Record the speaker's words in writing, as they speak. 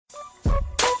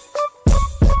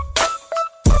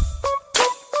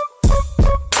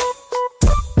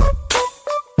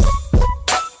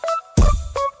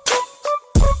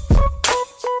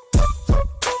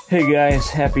Hey guys,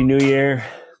 Happy New Year.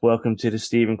 Welcome to the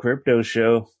Steve and Crypto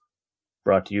Show,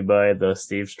 brought to you by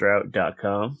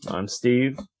thestevestrout.com. I'm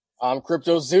Steve. I'm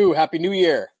Crypto Zoo. Happy New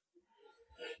Year.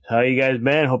 How you guys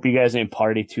been? Hope you guys ain't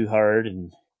party too hard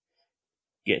and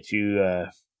get you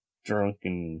drunk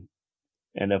and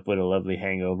end up with a lovely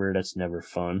hangover. That's never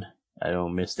fun. I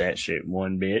don't miss that shit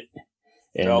one bit.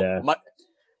 And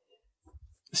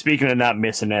speaking of not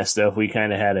missing that stuff, we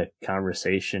kind of had a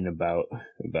conversation about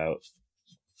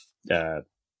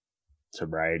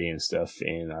sobriety and stuff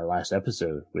in our last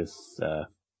episode with I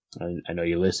know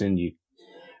you listened. You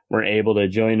weren't able to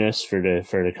join us for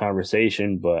the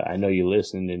conversation, but I know you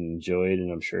listened and enjoyed,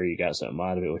 and I'm sure you got something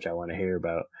out of it, which I want to hear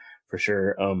about for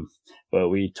sure. But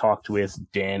we talked with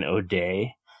Dan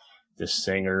O'Day, the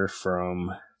singer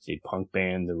from the punk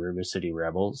band the River City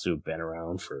Rebels, who've been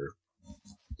around for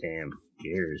damn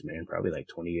years, man, probably like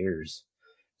 20 years.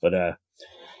 But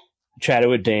chatted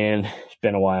with Dan. It's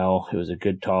been a while. It was a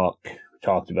good talk. We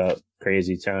talked about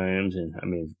crazy times, and I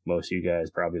mean, most of you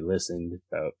guys probably listened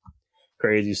about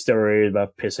crazy stories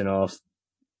about pissing off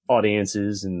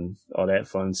audiences and all that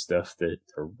fun stuff, the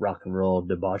rock and roll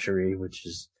debauchery, which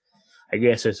is, I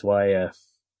guess that's why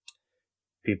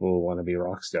people want to be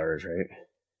rock stars, right?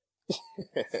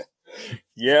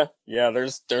 Yeah.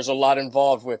 There's a lot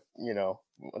involved with,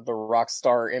 the rock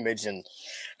star image, and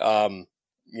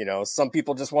some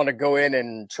people just want to go in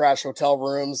and trash hotel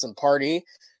rooms and party,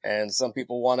 and some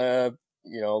people want to,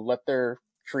 let their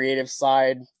creative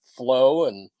side flow,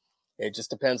 and it just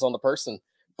depends on the person.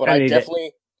 But I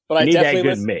definitely that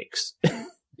good mix.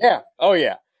 Yeah. Oh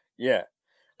yeah. Yeah.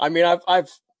 I mean, I've I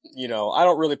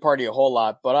don't really party a whole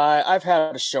lot, but I've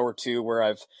had a show or two where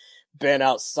I've been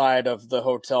outside of the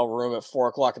hotel room at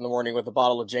 4:00 in the morning with a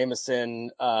bottle of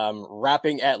Jameson,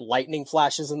 rapping at lightning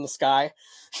flashes in the sky.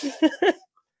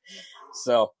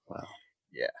 So, wow.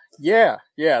 Yeah.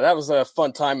 That was a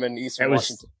fun time in Eastern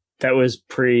Washington. That was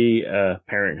pre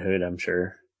parenthood, I'm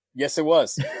sure. Yes, it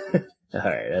was. All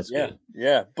right, that's good.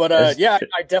 Yeah. But I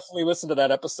definitely listened to that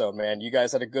episode, man. You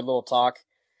guys had a good little talk.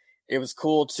 It was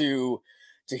cool to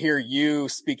hear you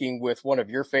speaking with one of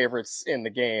your favorites in the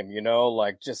game,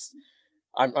 like just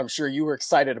I'm sure you were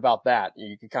excited about that.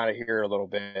 You could kind of hear a little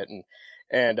bit,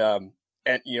 and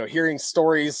hearing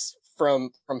stories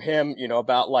from him,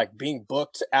 about like being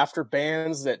booked after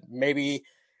bands that maybe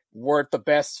weren't the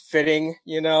best fitting,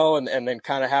 and then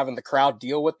kind of having the crowd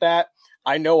deal with that.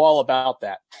 I know all about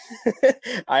that.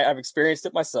 I've experienced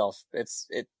it myself.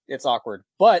 It's awkward,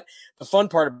 but the fun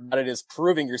part about it is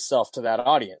proving yourself to that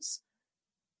audience.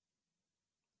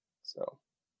 So,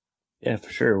 yeah, for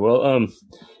sure. Well,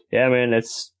 yeah, man,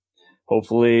 that's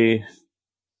hopefully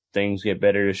things get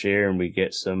better this year and we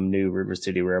get some new River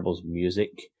City Rebels music.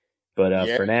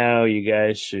 But for now, you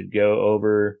guys should go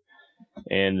over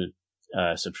and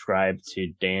subscribe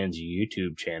to Dan's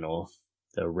YouTube channel,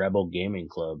 the Rebel Gaming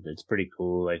Club. It's pretty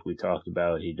cool. Like we talked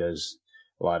about, he does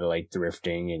a lot of like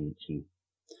thrifting and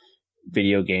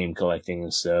video game collecting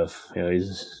and stuff.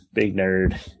 He's a big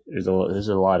nerd. There's a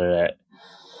lot of that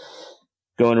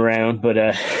going around, but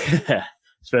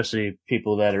especially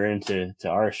people that are into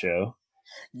our show.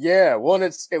 Yeah, well,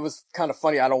 it was kind of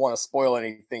funny. I don't want to spoil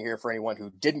anything here for anyone who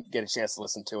didn't get a chance to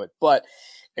listen to it, but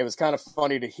it was kind of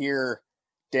funny to hear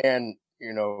Dan,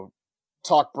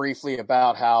 talk briefly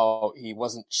about how he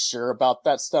wasn't sure about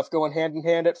that stuff going hand in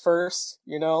hand at first,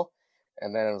 and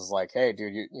then it was like, hey,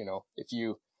 dude,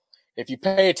 if you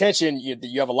pay attention,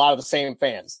 you have a lot of the same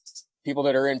fans. People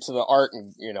that are into the art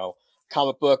and,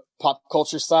 comic book, pop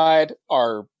culture side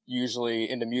are usually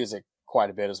into music quite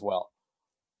a bit as well.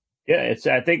 Yeah,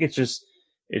 I think it's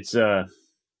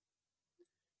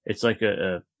like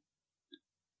a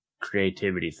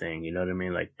creativity thing, you know what I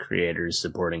mean? Like creators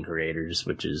supporting creators,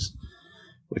 which is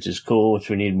cool, which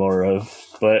we need more of.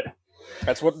 But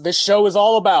that's what this show is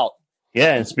all about.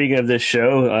 Yeah, and speaking of this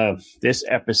show, this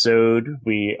episode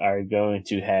we are going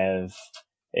to have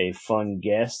a fun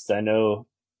guest. I know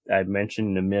I've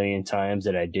mentioned a million times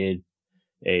that I did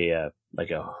a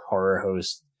horror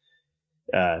host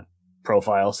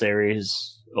profile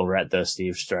series over at the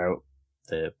Steve Strout.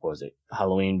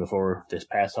 Halloween before this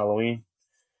past Halloween?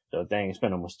 So dang, it's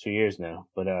been almost 2 years now.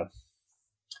 But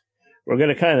we're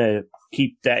gonna kind of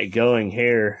keep that going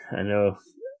here.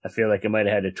 I feel like I might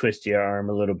have had to twist your arm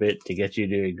a little bit to get you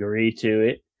to agree to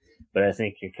it, but I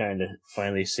think you're kind of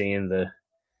finally seeing the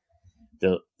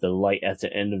light at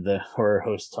the end of the horror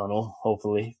host tunnel,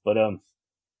 hopefully. But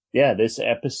yeah, this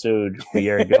episode we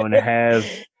are going to have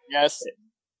yes.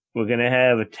 We're going to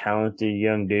have a talented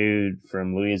young dude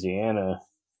from Louisiana.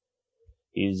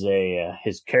 He's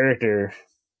his character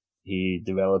he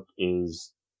developed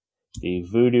is the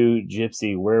voodoo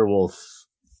gypsy werewolf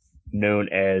known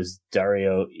as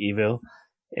Dario Eville.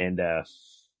 And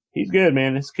he's good,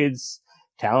 man. This kid's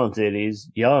talented. He's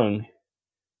young,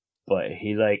 but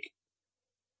he like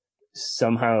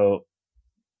somehow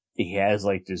he has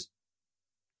like this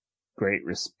great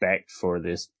respect for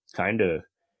this kind of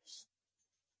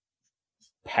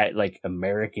like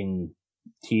American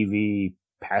TV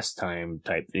pastime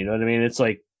type. You know what I mean? It's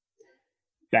like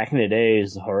back in the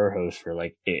days, the horror hosts were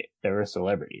like they were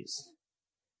celebrities,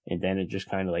 and then it just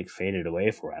kind of like faded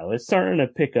away for a while. It's starting to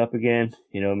pick up again.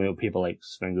 You know, I mean, with people like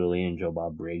Svengoolie and Joe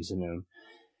Bob Briggs and them.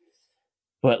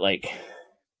 But like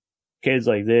kids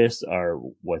like this are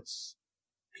what's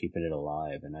keeping it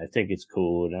alive, and I think it's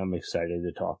cool, and I'm excited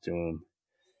to talk to him.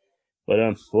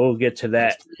 But we'll get to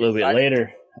that a little bit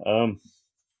later.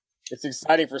 It's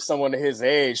exciting for someone his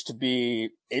age to be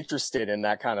interested in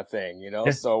that kind of thing, you know.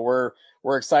 Yeah. So we're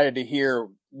excited to hear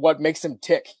what makes him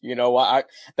tick. You know,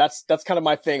 that's kind of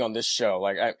my thing on this show.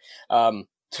 Like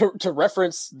to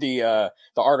reference the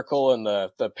article and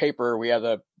the paper, we have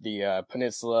the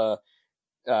Peninsula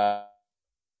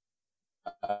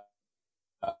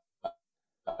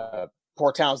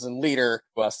Port Townsend leader,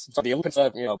 the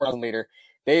Peninsula, Port Townsend leader.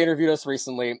 They interviewed us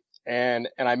recently, and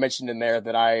I mentioned in there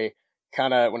that I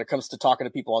kind of, when it comes to talking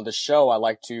to people on this show, I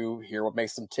like to hear what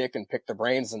makes them tick and pick their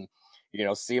brains and,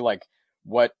 see like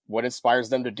what inspires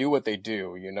them to do what they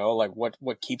do, like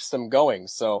what keeps them going.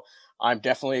 So I'm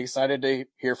definitely excited to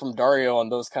hear from Dario on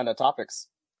those kind of topics.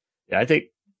 Yeah, I think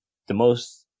the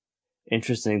most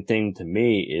interesting thing to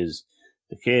me is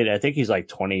the kid. I think he's like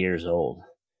 20 years old,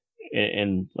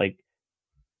 and like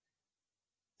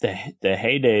the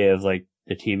heyday of like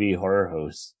the TV horror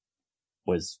hosts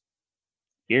was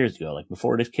years ago, like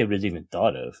before this kid was even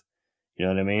thought of. You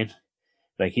know what I mean?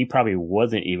 Like he probably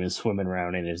wasn't even swimming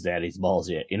around in his daddy's balls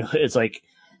yet. It's like,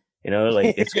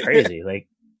 like it's crazy. Like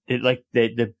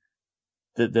the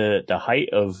height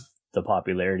of the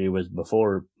popularity was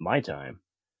before my time.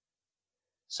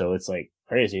 So it's like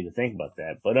crazy to think about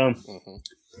that. But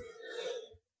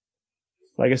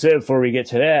like I said, before we get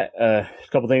to that, a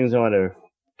couple things I want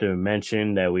to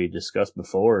mention that we discussed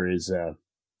before is the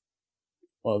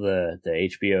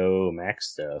HBO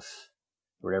Max stuff,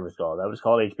 whatever it's called. That was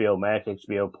called HBO Max,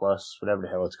 HBO Plus, whatever the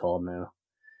hell it's called now.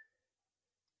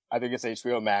 I think it's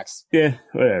HBO Max. Yeah,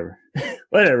 whatever.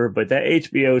 Whatever, but that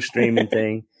HBO streaming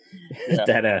thing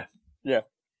that they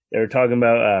were talking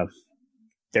about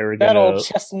they were gonna, that old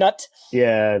chestnut.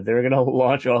 Yeah, they were gonna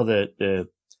launch all the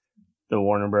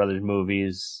Warner Brothers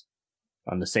movies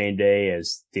on the same day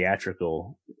as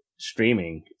theatrical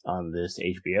streaming on this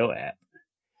HBO app.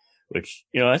 Which,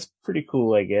 that's pretty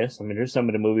cool, I guess. I mean, there's some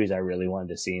of the movies I really wanted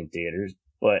to see in theaters,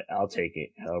 but I'll take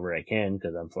it however I can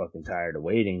because I'm fucking tired of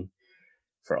waiting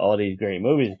for all these great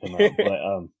movies to come out.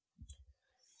 But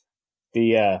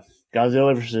the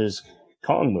Godzilla vs.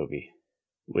 Kong movie,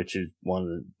 which is one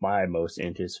of my most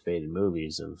anticipated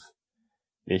movies of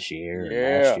this year and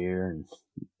last year and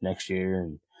next year,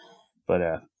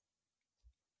 but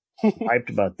hyped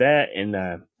about that, and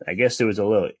I guess there was a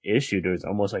little issue. There was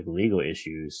almost like legal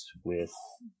issues with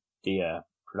the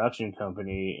production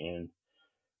company and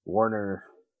Warner.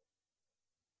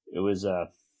 It was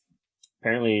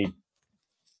apparently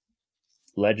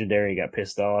Legendary got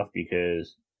pissed off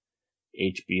because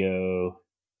HBO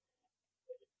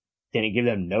didn't give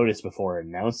them notice before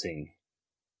announcing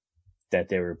that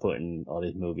they were putting all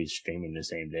these movies streaming the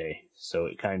same day. So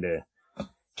it kind of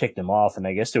ticked them off, and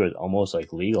I guess there was almost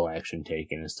like legal action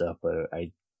taken and stuff, but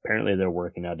apparently they're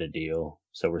working out a deal,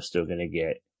 so we're still gonna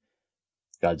get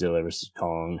Godzilla vs.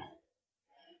 Kong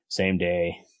same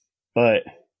day. But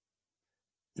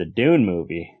the Dune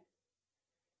movie,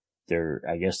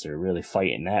 I guess they're really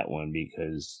fighting that one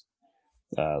because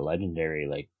Legendary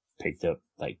like picked up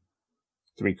like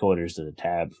 3/4 of the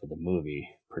tab for the movie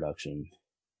production,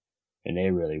 and they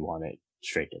really want it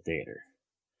straight to theater.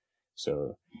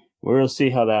 So we'll see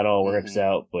how that all works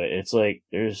out, but it's like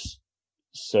there's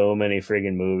so many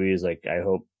friggin' movies. Like I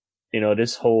hope,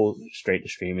 this whole straight to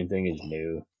streaming thing is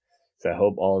new, so I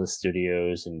hope all the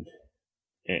studios and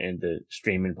the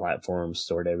streaming platforms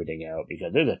sort everything out,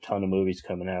 because there's a ton of movies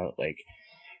coming out. Like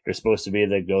there's supposed to be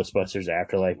the Ghostbusters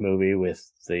Afterlife movie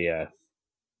with the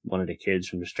one of the kids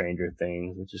from the Stranger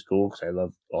Things, which is cool because I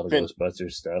love all the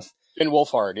Ghostbusters stuff. Finn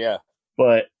Wolfhard, yeah.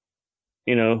 But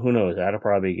who knows? That'll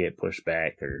probably get pushed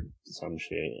back or some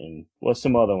shit. And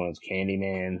some other ones?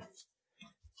 Candyman,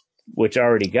 which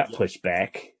already got pushed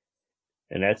back,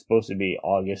 and that's supposed to be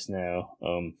August now.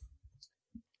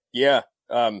 Yeah.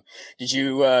 Did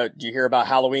you hear about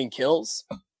Halloween Kills?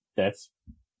 That's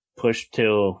pushed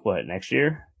till what, next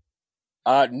year?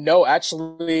 No,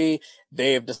 actually,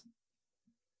 they've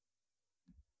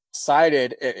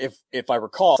decided, if I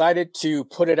recall, decided to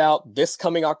put it out this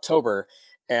coming October,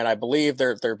 and I believe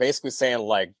they're basically saying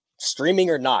like streaming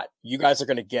or not, you guys are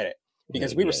going to get it We're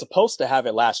because gonna we were get it. supposed to have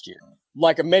it last year.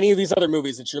 Like many of these other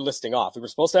movies that you're listing off, we were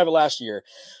supposed to have it last year.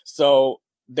 So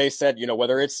they said,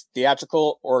 whether it's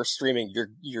theatrical or streaming,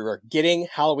 you're getting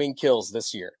Halloween Kills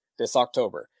this year, this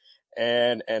October.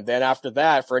 And then after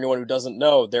that, for anyone who doesn't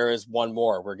know, there is one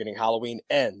more. We're getting Halloween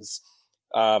Ends.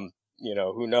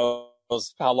 Who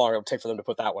knows how long it'll take for them to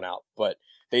put that one out, but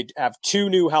they have two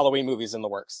new Halloween movies in the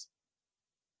works.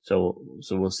 So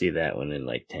we'll see that one in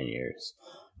like 10 years.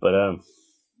 But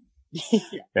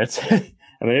Yeah. that's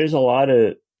I mean, there's a lot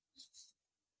of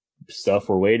stuff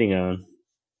we're waiting on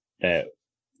that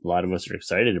a lot of us are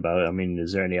excited about. I mean,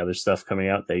 is there any other stuff coming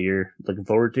out that you're looking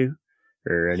forward to,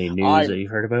 or any news that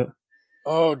you've heard about?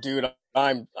 Oh, dude,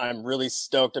 I'm really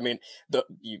stoked. I mean,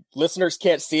 you listeners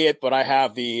can't see it, but I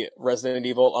have the Resident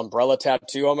Evil umbrella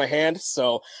tattoo on my hand.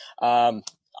 So,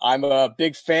 I'm a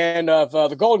big fan of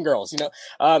the Golden Girls.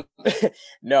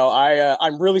 No,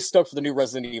 I'm really stoked for the new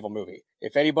Resident Evil movie.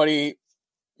 If anybody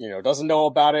doesn't know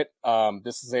about it,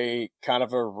 this is a kind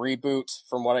of a reboot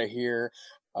from what I hear.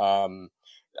 Um,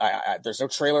 there's no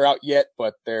trailer out yet,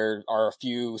 but there are a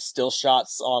few still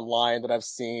shots online that I've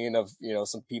seen of,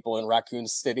 some people in Raccoon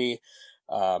City.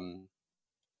 Um,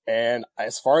 and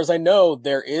as far as I know,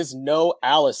 there is no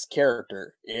Alice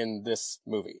character in this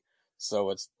movie.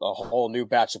 So it's a whole new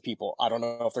batch of people. I don't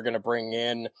know if they're going to bring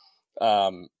in,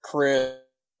 Chris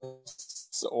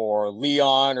or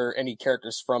Leon or any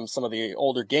characters from some of the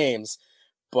older games,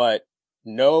 but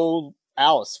no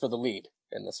Alice for the lead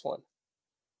in this one.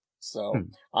 So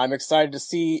I'm excited to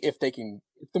see if the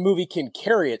movie can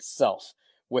carry itself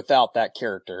without that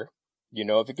character.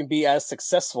 If it can be as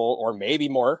successful or maybe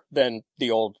more than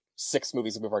the old 6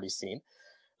 movies that we've already seen.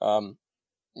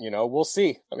 We'll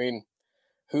see. I mean,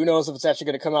 who knows if it's actually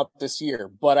going to come out this year,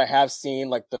 but I have seen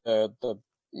like the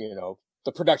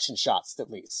production shots at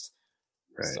least.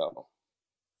 Right. So,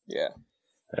 yeah.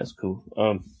 That's cool.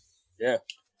 Yeah.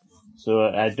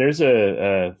 So there's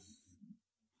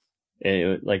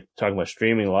like talking about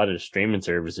streaming, a lot of the streaming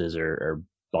services are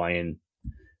buying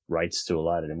rights to a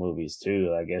lot of the movies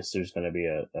too. I guess there's going to be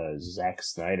a Zack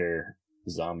Snyder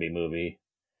zombie movie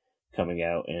coming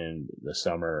out in the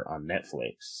summer on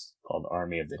Netflix called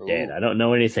Army of the Dead. I don't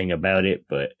know anything about it,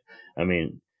 but I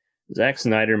mean, Zack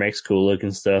Snyder makes cool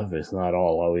looking stuff. It's not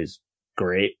always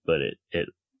great, but it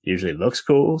usually looks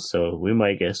cool. So we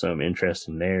might get some interest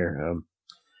in there.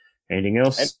 Anything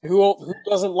else? And who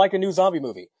doesn't like a new zombie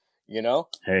movie?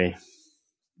 Hey,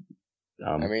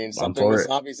 I mean, something with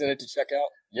zombies in it to check out.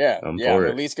 Yeah, I'm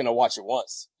at least gonna watch it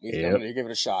once. I'm gonna give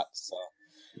it a shot. So,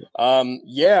 I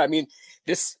mean,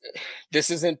 this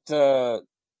isn't so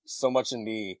much in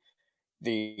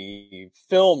the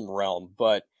film realm,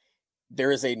 but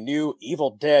there is a new Evil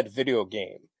Dead video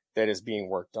game that is being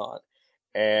worked on,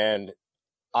 and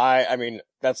I mean,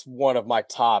 that's one of my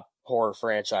top horror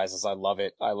franchises. I love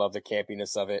it. I love the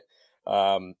campiness of it.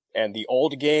 And the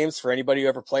old games, for anybody who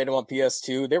ever played them on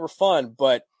PS2, they were fun,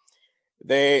 but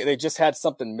they just had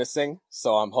something missing.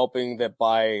 So I'm hoping that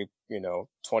by,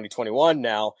 2021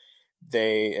 now,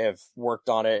 they have worked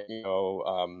on it,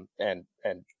 and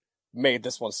made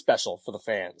this one special for the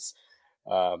fans.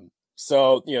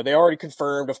 So, they already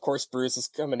confirmed, of course, Bruce is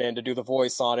coming in to do the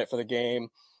voice on it for the game.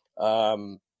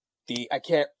 I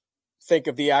can't think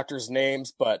of the actors'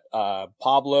 names, but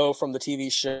Pablo from the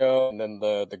TV show, and then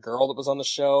the girl that was on the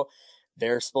show,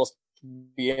 they're supposed to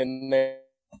be in there.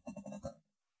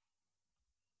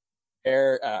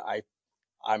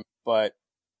 But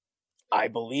I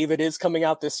believe it is coming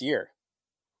out this year.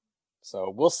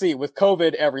 So we'll see. With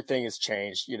COVID, everything has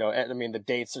changed. I mean, the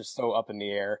dates are so up in the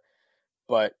air,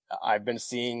 but I've been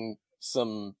seeing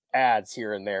some ads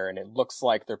here and there, and it looks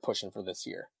like they're pushing for this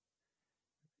year.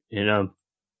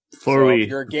 If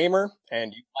you're a gamer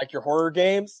and you like your horror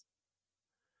games,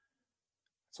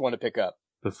 it's one to pick up.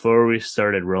 Before we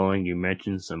started rolling, you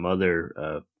mentioned some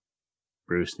other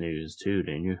Bruce news too,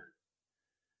 didn't you?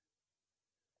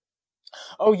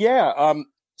 Oh yeah.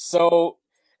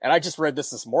 And I just read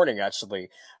this morning actually.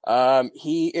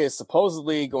 He is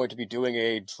supposedly going to be doing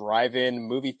a drive-in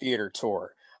movie theater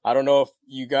tour. I don't know if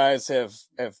you guys have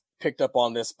picked up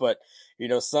on this, but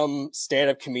some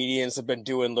stand-up comedians have been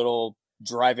doing little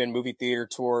drive-in movie theater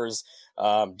tours,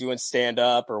 doing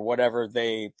stand-up or whatever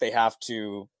they have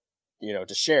to,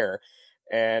 to share.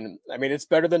 And I mean, it's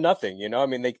better than nothing, I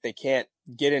mean, they can't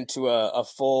get into a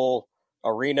full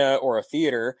arena or a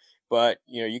theater, but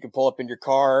you can pull up in your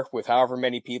car with however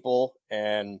many people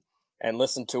and and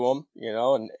listen to them,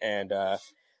 and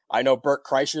I know Bert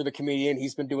Kreischer, the comedian,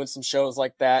 he's been doing some shows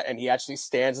like that, and he actually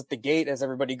stands at the gate as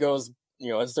everybody goes,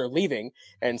 as they're leaving,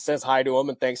 and says hi to them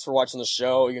and thanks for watching the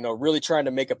show, really trying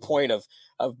to make a point of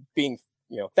being,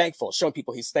 thankful, showing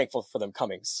people he's thankful for them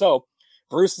coming. So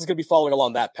Bruce is going to be following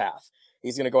along that path.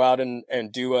 He's going to go out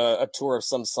and do a tour of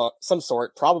some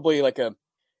sort, probably like a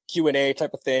Q&A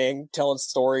type of thing, telling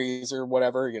stories or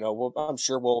whatever. I'm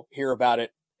sure we'll hear about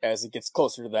it as it gets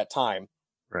closer to that time.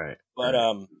 Right.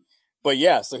 But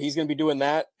yeah, so he's going to be doing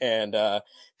that. And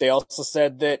they also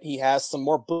said that he has some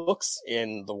more books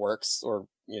in the works or,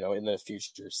 in the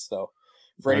future. So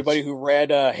for anybody who read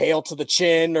Hail to the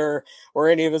Chin or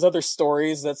any of his other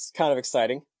stories, that's kind of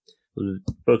exciting. Well,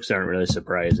 the books aren't really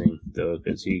surprising, though,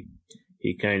 because he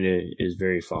kind of is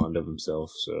very fond of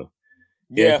himself. So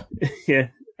yeah. Yeah,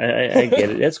 I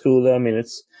get it. That's cool, though. I mean,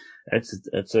 it's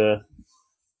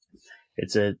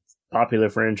a popular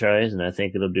franchise, and I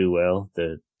think it'll do well.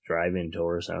 The drive-in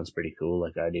tour sounds pretty cool.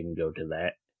 Like, I'd even go to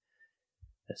that.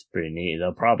 That's pretty neat.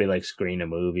 They'll probably screen a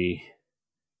movie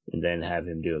and then have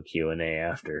him do a Q&A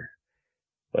after.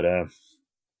 But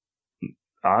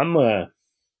I'm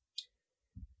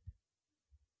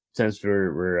since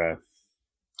we're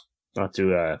not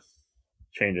to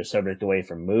change the subject away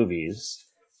from movies,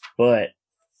 but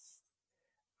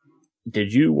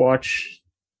did you watch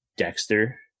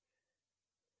Dexter?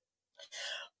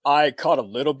 I caught a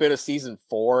little bit of season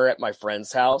 4 at my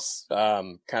friend's house.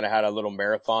 Kind of had a little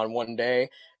marathon one day,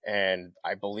 and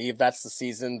I believe that's the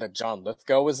season that John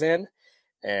Lithgow was in.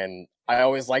 And I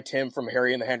always liked him from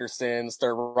Harry and the Hendersons,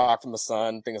 Third Rock from the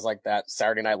Sun, things like that.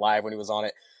 Saturday Night Live when he was on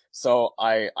it. So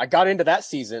I got into that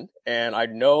season, and I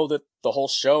know that the whole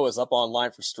show is up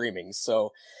online for streaming.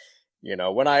 So,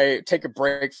 when I take a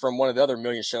break from one of the other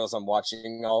million shows I'm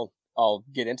watching, I'll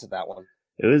get into that one.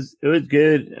 It was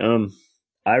good.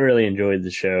 I really enjoyed the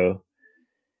show.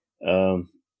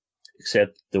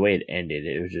 Except the way it ended,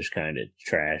 it was just kind of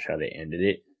trash how they ended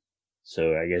it.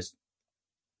 So I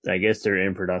guess they're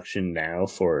in production now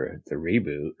for the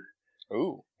reboot.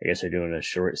 Ooh. I guess they're doing a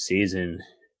short season.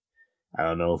 I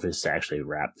don't know if it's to actually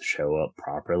wrap the show up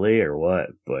properly or what,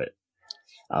 but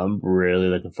I'm really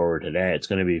looking forward to that. It's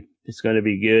gonna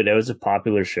be good. That was a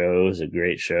popular show. It was a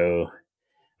great show.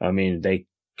 I mean, they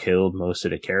killed most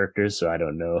of the characters, so I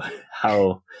don't know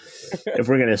how if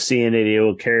we're gonna see any of the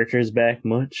old characters back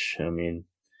much. I mean,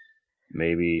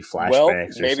 maybe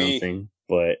flashbacks or something.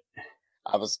 But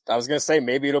I was gonna say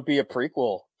maybe it'll be a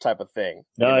prequel type of thing.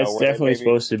 No, it's definitely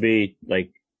supposed to be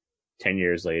 10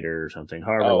 years later or something.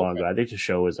 However long ago. I think the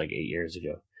show was 8 years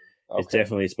ago. Okay. It's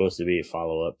definitely supposed to be a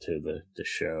follow up to the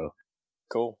show.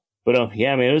 Cool. But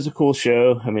yeah, I mean, it was a cool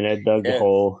show. I mean, I dug the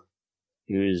whole.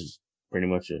 He was pretty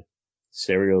much a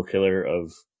serial killer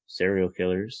of serial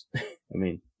killers. I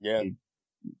mean, yeah,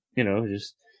 he,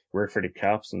 just worked for the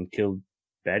cops and killed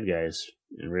bad guys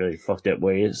in really fucked up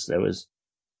ways. That was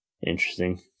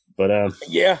interesting. But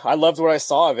yeah, I loved what I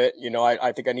saw of it.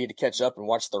 I think I need to catch up and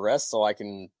watch the rest so I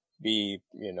can be,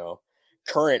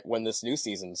 current when this new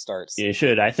season starts. You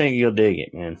should. I think you'll dig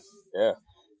it, man. Yeah.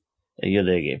 You'll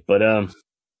dig it. But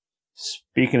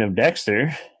speaking of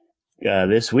Dexter,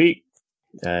 this week,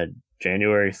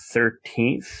 January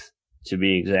 13th, to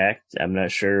be exact. I'm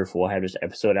not sure if we'll have this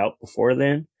episode out before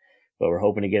then, but we're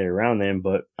hoping to get it around then.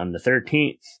 But on the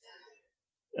 13th,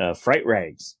 Fright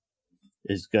Rags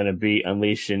is going to be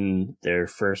unleashing their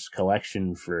first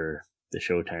collection for the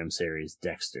Showtime series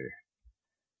Dexter.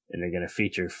 And they're going to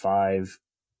feature 5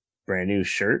 brand new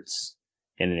shirts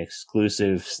and an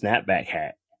exclusive snapback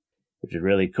hat, which is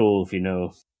really cool if you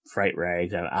know Fright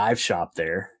Rags. I've shopped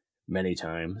there many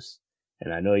times.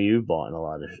 And I know you've bought a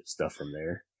lot of stuff from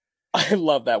there. I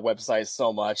love that website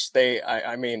so much.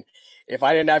 I mean, if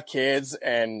I didn't have kids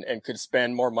and could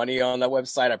spend more money on that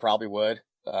website, I probably would.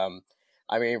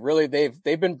 I mean, really, they've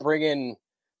been bringing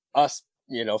us,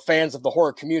 fans of the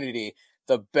horror community,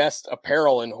 the best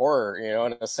apparel in horror,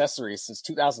 and accessories since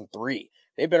 2003.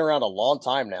 They've been around a long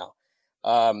time now.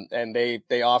 And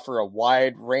they offer a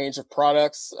wide range of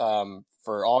products,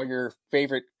 for all your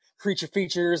favorite creature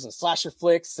features and slasher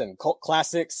flicks and cult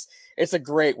classics. It's a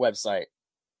great website.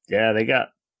 Yeah, they got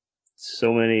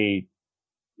so many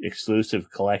exclusive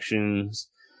collections,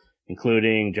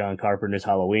 including John Carpenter's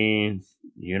Halloween,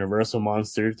 Universal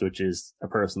Monsters, which is a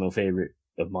personal favorite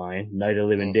of mine, Night of the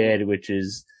Living Dead, which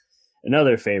is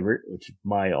another favorite, which is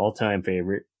my all-time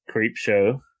favorite, Creep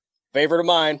Show. Favorite of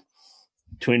mine.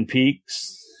 Twin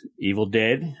Peaks, Evil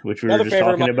Dead, which we were just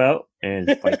talking about,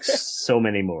 and so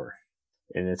many more.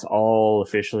 And it's all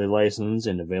officially licensed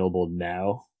and available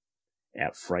now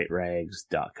at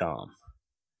frightrags.com.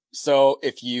 So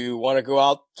if you want to go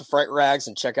out to Fright Rags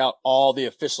and check out all the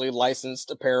officially licensed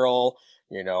apparel,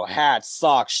 hats,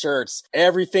 socks, shirts,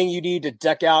 everything you need to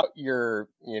deck out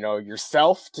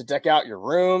yourself, to deck out your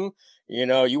room,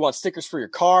 you want stickers for your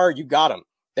car, you got them.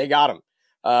 They got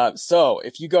them. So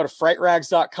if you go to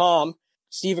frightrags.com,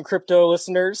 Steve and Crypto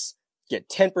listeners get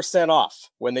 10% off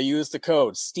when they use the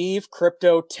code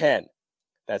SteveCrypto10.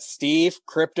 That's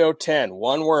SteveCrypto10,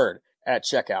 one word, at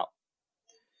checkout.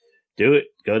 Do it.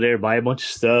 Go there, buy a bunch of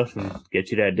stuff, and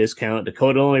get you that discount. The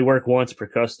code will only work once per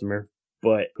customer,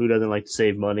 but who doesn't like to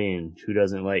save money and who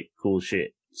doesn't like cool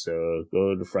shit? So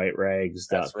go to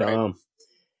frightrags.com. That's right.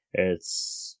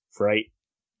 It's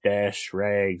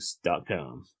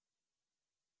fright-rags.com.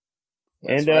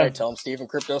 That's right. Tell them Steve and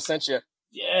Crypto sent you.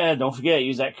 Yeah, don't forget,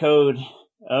 use that code.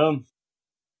 So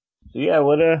yeah,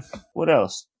 what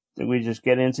else? Did we just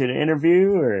get into the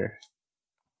interview, or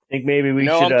I think maybe we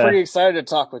should? I'm pretty excited to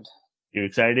talk with. You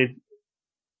excited?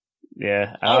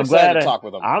 Yeah, I'm excited to talk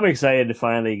with them. I'm excited to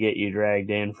finally get you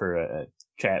dragged in for a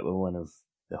chat with one of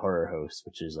the horror hosts,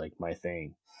 which is like my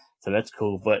thing. So that's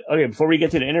cool. But okay, before we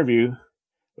get to the interview,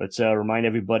 let's remind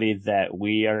everybody that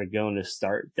we are going to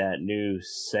start that new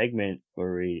segment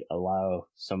where we allow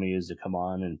some of you to come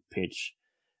on and pitch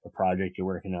a project you're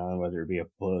working on, whether it be a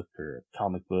book or a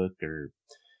comic book or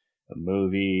a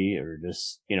movie, or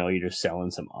just, you're just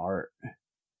selling some art.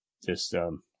 Just,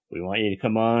 we want you to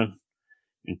come on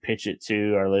and pitch it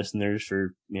to our listeners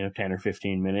for, 10 or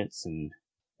 15 minutes and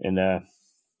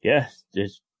yeah,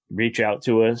 just reach out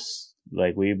to us.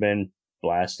 Like, we've been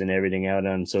blasting everything out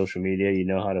on social media. You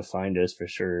know how to find us for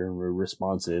sure. We're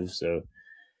responsive. So if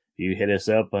you hit us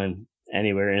up on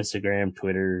anywhere, Instagram,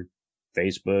 Twitter,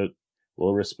 Facebook,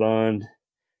 we'll respond.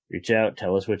 Reach out,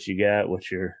 tell us what you got,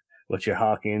 what you're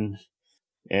hawking.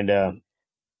 And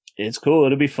it's cool.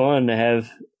 It'll be fun to have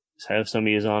some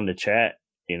of you on the chat,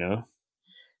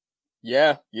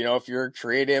 Yeah, if you're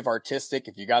creative, artistic,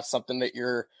 if you got something that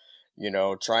you're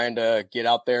trying to get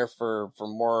out there for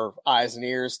more eyes and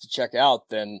ears to check out,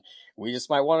 then we just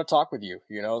might want to talk with you,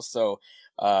 so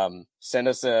send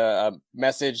us a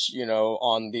message,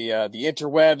 on the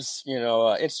interwebs,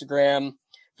 Instagram,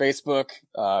 Facebook,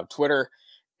 Twitter,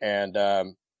 and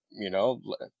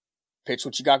pitch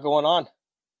what you got going on.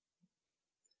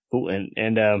 Cool.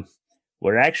 And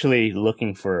we're actually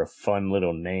looking for a fun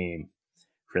little name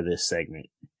for this segment.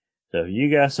 So if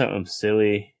you got something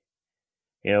silly,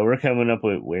 we're coming up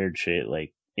with weird shit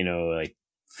like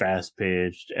fast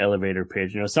pitched, elevator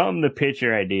pitch, something to pitch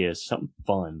your ideas, something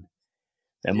fun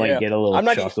that might get a little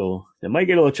chuckle. That might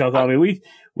get a little chuckle. I mean,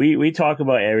 we talk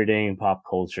about everything in pop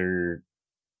culture.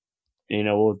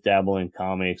 We'll dabble in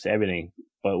comics, everything,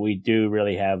 but we do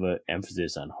really have an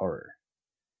emphasis on horror.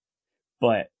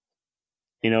 But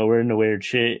we're into weird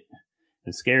shit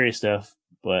and scary stuff,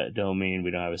 but don't mean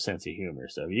we don't have a sense of humor.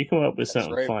 So if you come up with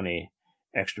something funny,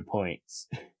 extra points.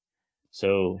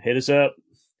 So hit us up.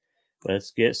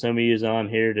 Let's get some of yous on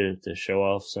here to show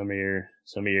off some of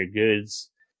your goods.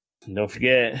 And don't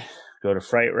forget, go to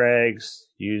Fright Rags,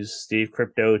 use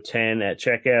SteveCrypto10 at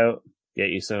checkout, get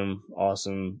you some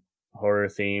awesome horror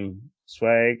theme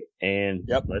swag, and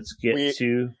let's get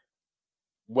to.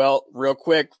 Well, real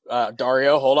quick,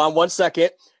 Dario, hold on one second.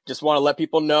 Just want to let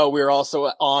people know we're also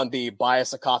on the Buy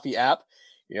Us a Coffee app.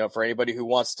 For anybody who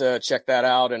wants to check that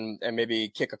out and maybe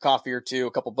kick a coffee or two,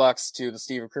 a couple bucks to the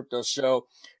Steve and Crypto show,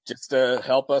 just to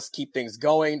help us keep things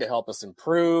going, to help us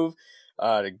improve,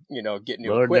 to, get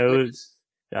new equipment.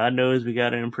 God knows we got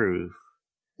to improve.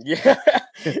 Yeah.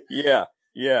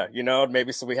 Yeah.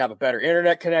 Maybe so we have a better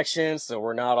internet connection. So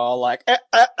we're not all like,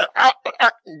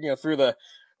 through the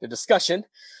discussion.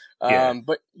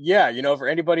 But yeah, for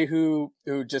anybody who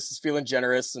just is feeling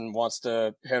generous and wants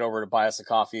to head over to Buy Us a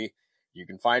Coffee, you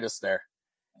can find us there.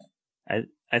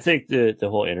 I think the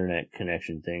whole internet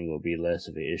connection thing will be less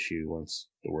of an issue once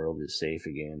the world is safe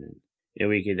again, and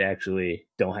we could actually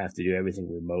don't have to do everything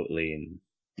remotely and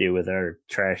deal with our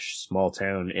trash small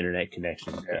town internet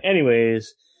connection. Yeah.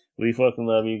 Anyways, we fucking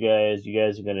love you guys. You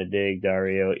guys are gonna dig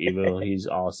Dario Eville. He's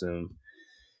awesome.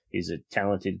 He's a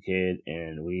talented kid,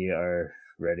 and we are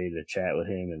ready to chat with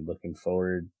him and looking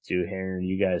forward to hearing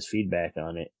you guys' feedback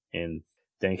on it. And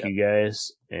thank you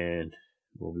guys, and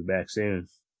we'll be back soon.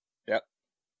 Yep.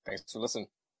 Thanks for listening.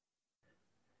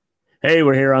 Hey,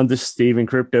 we're here on the Steve and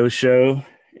Crypto show,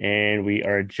 and we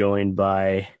are joined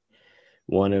by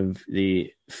one of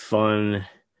the fun,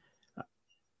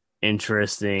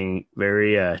 interesting,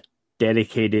 very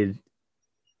dedicated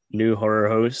new horror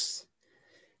hosts.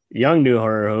 Young new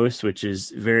horror host, which is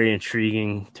very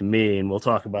intriguing to me, and we'll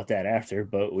talk about that after.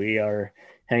 But we are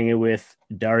hanging with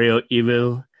Dario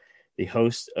Eville, the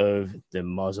host of the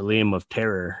Mausoleum of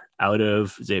Terror out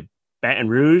of, is it Baton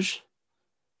Rouge?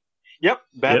 Yep,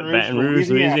 Baton Yep, Rouge, Baton Rouge,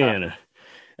 Louisiana. Louisiana.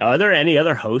 Are there any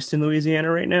other hosts in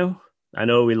Louisiana right now? I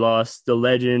know we lost the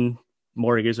legend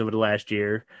Morgus over the last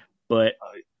year, but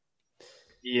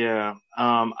Yeah.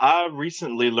 I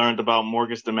recently learned about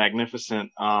Morgus the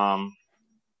Magnificent.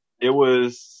 It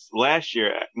was last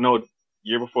year, no,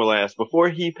 year before last, before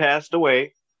he passed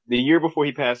away. The year before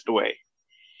he passed away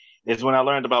is when I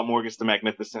learned about Morgus the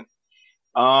Magnificent.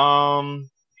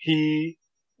 He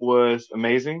was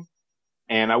amazing,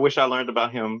 and I wish I learned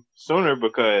about him sooner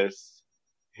because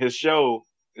his show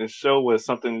was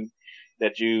something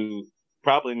that you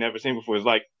probably never seen before. It's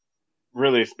like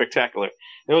really spectacular.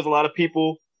 There was a lot of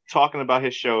people talking about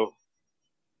his show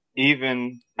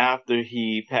even after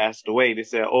he passed away. They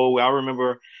said, "Oh, I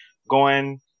remember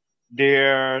going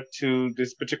there to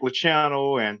this particular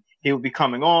channel and he would be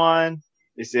coming on."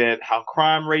 They said how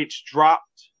crime rates dropped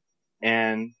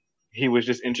and he was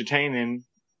just entertaining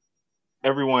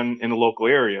everyone in the local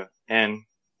area and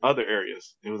other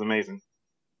areas. It was amazing.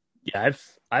 yeah,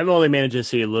 I've only managed to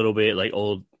see a little bit like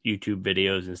old YouTube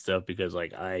videos and stuff because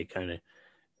like I kind of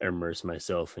immerse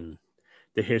myself in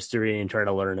the history and try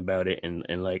to learn about it and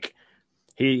like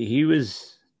he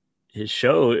was his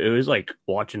show, it was like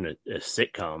watching a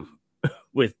sitcom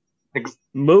with Ex-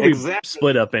 movie exactly.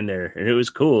 split up in there, and it was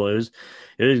cool. It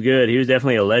was good. He was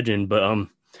definitely a legend, but I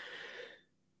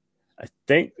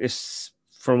think it's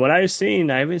from what I've seen,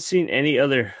 I haven't seen any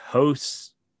other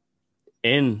hosts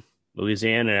in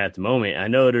Louisiana at the moment. I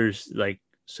know there's like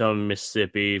some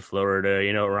Mississippi, Florida,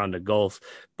 around the Gulf,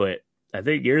 but I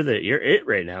think you're it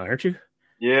right now, aren't you?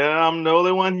 Yeah, I'm the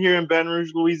only one here in Baton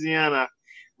Rouge, Louisiana.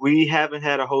 We haven't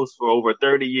had a host for over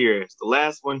 30 years. The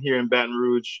last one here in Baton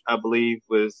Rouge, I believe,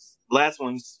 last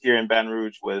ones here in Baton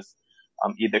Rouge was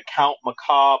either Count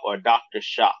Macabre or Dr.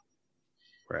 Shock.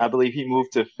 I Right. believe he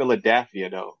moved to Philadelphia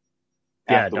though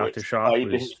Yeah, Dr. afterwards. Oh, Shock he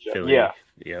did his was show. Philly. Yeah.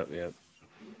 Yep, yep.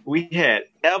 We had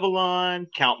Eville,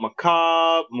 Count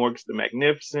Macabre, Morgus the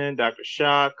Magnificent, Dr.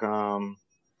 Shock,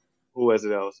 who was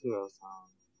it else? Who else?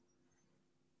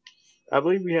 I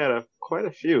believe we had quite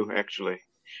a few actually.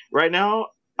 Right now,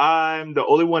 I'm the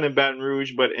only one in Baton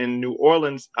Rouge, but in New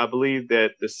Orleans, I believe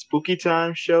that the Spooky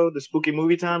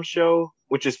Movie Time show,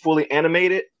 which is fully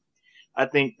animated, I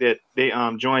think that they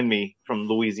joined me from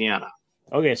Louisiana.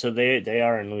 Okay, so they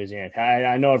are in Louisiana.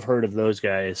 I know I've heard of those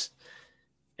guys,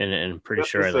 and I'm pretty Yep,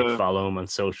 sure I it's like follow them on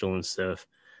social and stuff.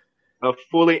 a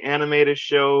fully animated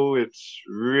show. It's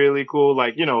really cool,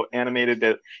 like animated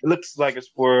that it looks like it's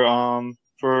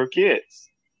for kids,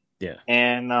 Yeah,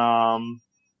 and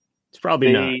it's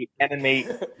probably not. they animate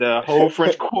the whole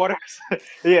French Quarters.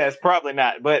 Yeah, it's probably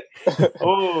not, but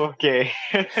oh, okay.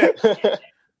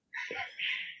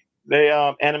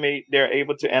 They're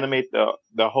able to animate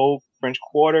the whole French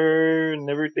Quarter and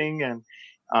everything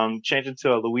and change it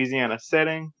to a Louisiana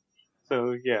setting.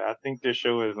 So yeah, I think this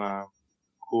show is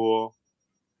cool.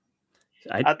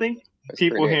 I I think That's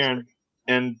people pretty here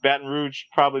in Baton Rouge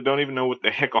probably don't even know what the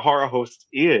heck a horror host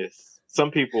is. Some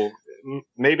people,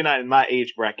 maybe not in my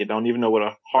age bracket, don't even know what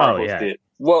a horror oh host yeah, is.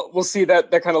 Well, we'll see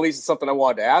that kind of leads to something I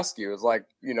wanted to ask you. Is like,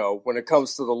 when it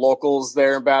comes to the locals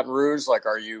there in Baton Rouge, like,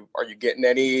 are you getting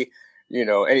any,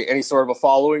 any sort of a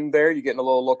following there? You getting a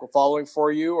little local following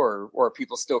for you, or are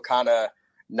people still kind of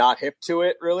not hip to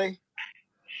it, really?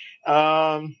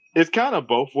 It's kind of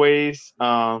both ways.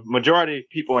 Majority of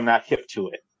people are not hip to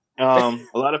it. A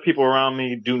lot of people around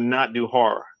me do not do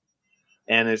horror.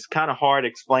 And it's kind of hard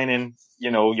explaining,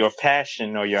 your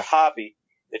passion or your hobby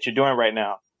that you're doing right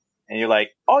now. And you're like,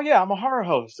 "Oh yeah, I'm a horror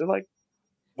host." They're like,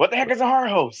 "What the heck is a horror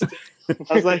host?"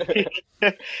 I was like,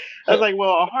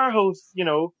 "Well, a horror host,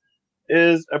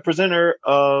 is a presenter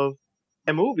of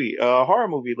a horror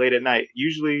movie late at night,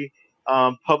 usually,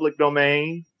 public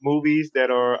domain movies that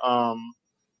are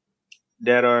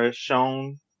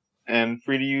shown and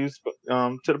free to use,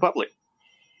 to the public."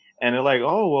 And they're like,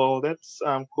 "Oh, well, that's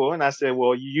cool." And I said,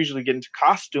 "Well, you usually get into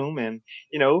costume, and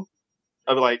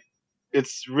I'm like,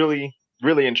 it's really,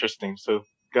 really interesting. So,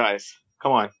 guys,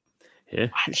 come on, yeah,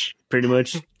 watch." pretty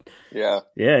much. Yeah.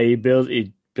 Yeah, you build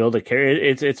a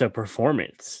character. It's a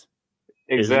performance.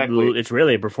 Exactly. It's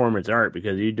really a performance art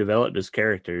because you develop this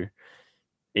character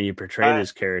and you portray I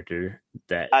this character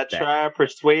that I that try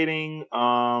persuading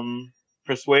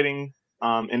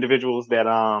individuals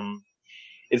that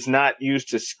it's not used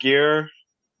to scare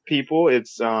people.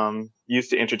 It's used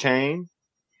to entertain.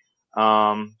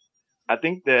 Um, I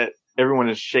think that everyone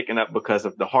is shaken up because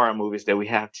of the horror movies that we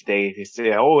have today. They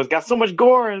say, "Oh, it's got so much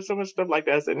gore and so much stuff like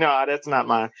that." I said, "No, that's not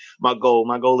my goal.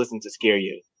 My goal isn't to scare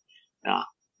you. No,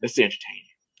 it's to entertain."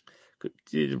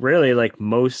 Really, like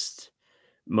most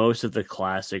of the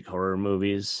classic horror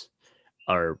movies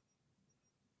are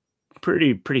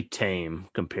pretty tame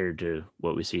compared to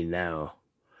what we see now,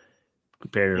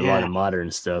 compared to a lot Yeah. of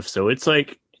modern stuff. So it's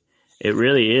like it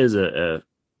really is a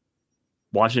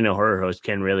watching a horror host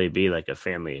can really be like a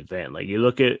family event. Like you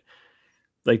look at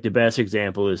like the best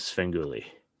example is Svengoolie.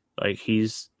 Like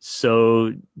he's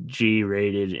so G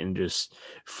rated and just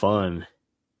fun.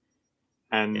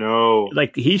 I know.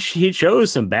 Like he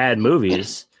shows some bad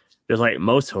movies. Just like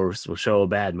most hosts will show a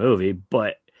bad movie,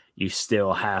 but you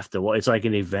still have to. It's like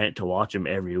an event to watch him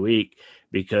every week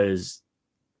because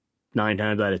 9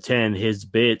 times out of 10, his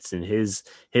bits and his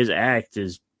act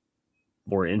is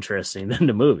more interesting than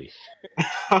the movie.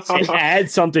 It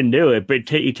adds something to it,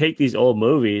 but you take these old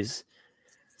movies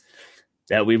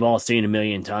that we've all seen a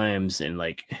million times, and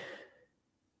like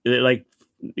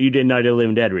you did Night of the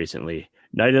Living Dead recently.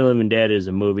 Night of the Living Dead is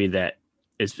a movie that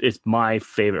it's my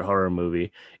favorite horror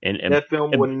movie, and that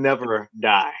film will never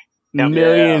die.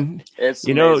 Million, yeah, it's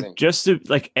you amazing. know, just to,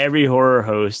 like every horror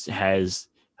host has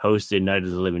hosted Night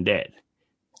of the Living Dead,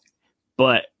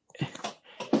 but they've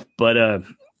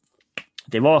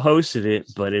all hosted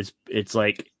it, but it's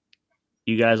like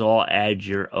you guys all add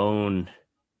your own.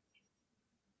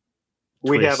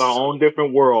 We twist. have our own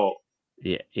different world.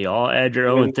 Yeah, you all add your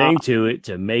own thing to it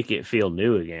to make it feel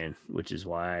new again, which is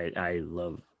why I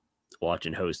love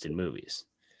watching hosted movies.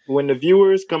 When the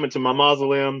viewers come into my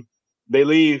mausoleum, they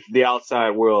leave the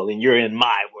outside world, and you're in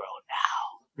my world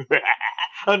now.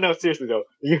 Oh no, seriously though,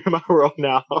 you're in my world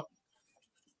now.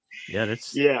 Yeah,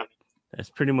 that's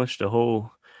pretty much the whole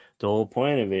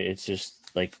point of it. It's just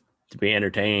like to be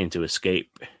entertained, to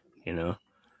escape, you know.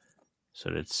 So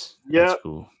that's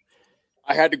cool.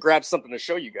 I had to grab something to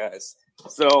show you guys.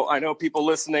 So I know people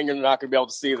listening are not going to be able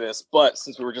to see this, but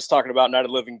since we were just talking about Night of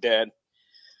the Living Dead,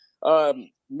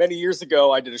 many years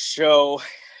ago I did a show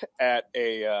at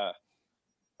a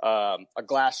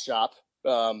glass shop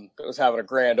that was having a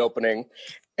grand opening,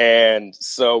 and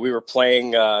so we were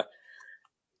playing,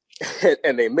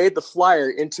 and they made the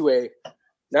flyer into a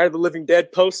Night of the Living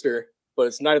Dead poster, but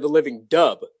it's Night of the Living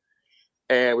dub,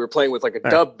 and we were playing with like a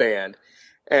dub band.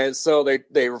 And so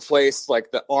they replaced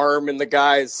like the arm in the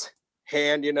guy's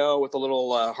hand, you know, with a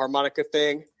little harmonica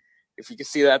thing. If you can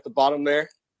see that at the bottom there.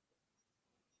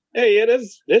 Hey, yeah,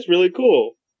 that's really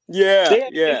cool.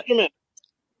 Yeah.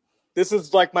 This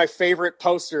is like my favorite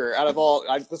poster out of all.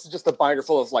 This is just a binder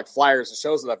full of like flyers and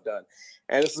shows that I've done,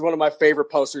 and this is one of my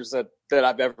favorite posters that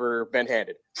I've ever been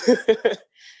handed.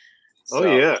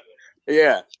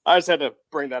 Yeah. I just had to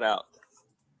bring that out.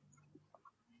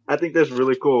 I think that's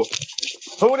really cool.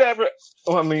 Who would ever?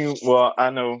 I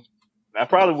know I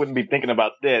probably wouldn't be thinking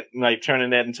about that, like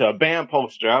turning that into a band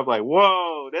poster. I was like,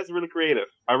 whoa, that's really creative.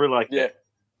 I really like that.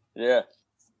 Yeah.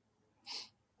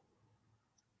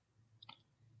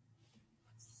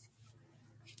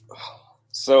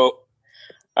 So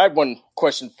I had one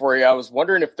question for you. I was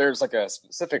wondering if there's like a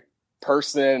specific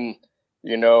person,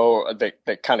 you know,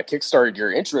 that kind of kickstarted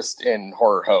your interest in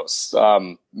horror hosts.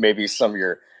 Maybe some of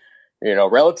your, you know,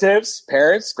 relatives,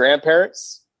 parents,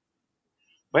 grandparents.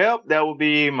 Well, that would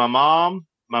be my mom.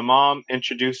 My mom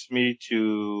introduced me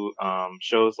to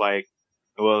shows like,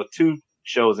 two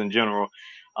shows in general,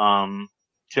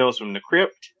 Tales from the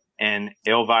Crypt and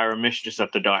Elvira, Mistress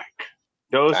of the Dark.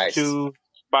 Those two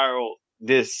spiraled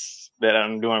this that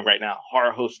I'm doing right now,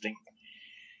 horror hosting.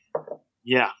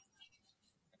 Yeah.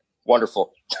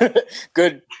 Wonderful.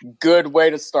 Good way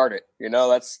to start it. You know,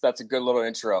 that's a good little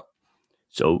intro.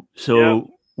 So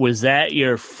was that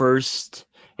your first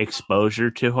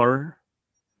exposure to horror?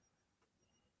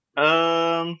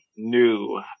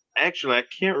 No. Actually, I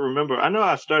can't remember. I know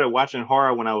I started watching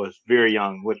horror when I was very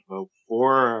young. I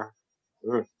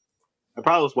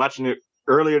probably was watching it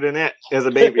earlier than that as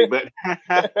a baby, but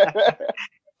I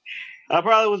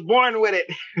probably was born with it.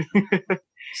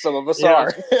 Some of us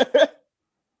are.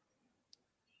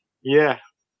 Yeah.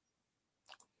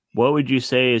 What would you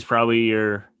say is probably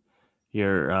your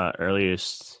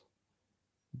earliest?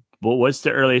 What's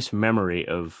the earliest memory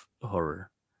of horror?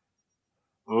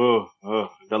 Oh,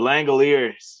 the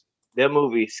Langoliers. That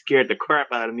movie scared the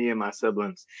crap out of me and my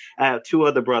siblings. I have 2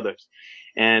 other brothers,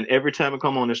 and every time it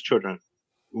come on as children,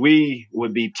 we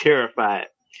would be terrified.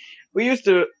 We used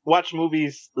to watch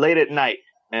movies late at night,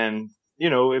 and you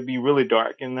know it'd be really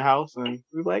dark in the house, and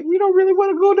we'd be like, we don't really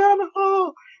want to go down the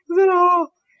hall. Is it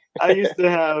all? I used to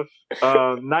have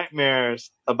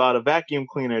nightmares about a vacuum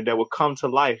cleaner that would come to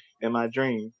life in my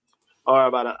dream, or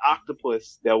about an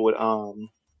octopus that would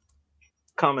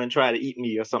come and try to eat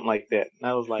me or something like that.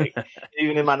 And I was like,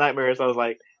 even in my nightmares, I was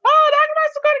like, oh, the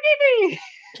octopus is going to get me.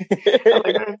 I was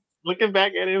like, man, look looking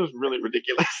back at it, it was really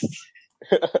ridiculous.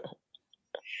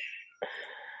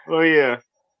 Oh yeah.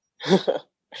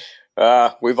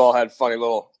 We've all had funny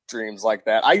little dreams like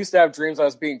that. I used to have dreams I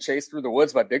was being chased through the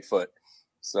woods by Bigfoot.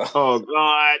 So. Oh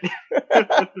God.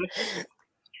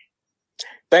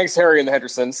 Thanks, Harry and the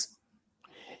Hendersons.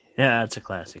 Yeah, that's a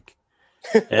classic.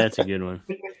 That's a good one.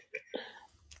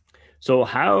 So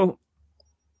how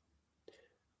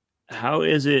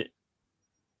is it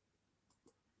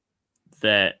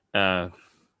that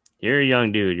you're a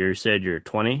young dude? You said you're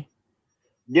 20?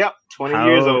 Yep, 20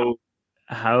 years old.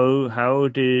 How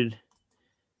does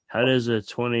a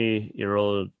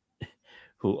 20-year-old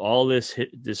who all this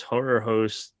horror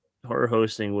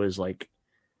hosting was like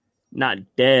not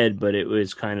dead, but it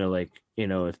was kind of like, you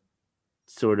know,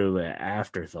 sort of an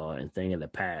afterthought and thing in the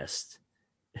past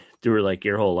through like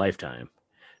your whole lifetime.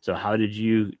 So how did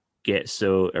you get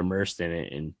so immersed in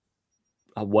it, and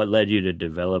what led you to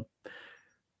develop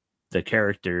the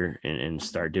character and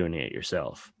start doing it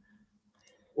yourself?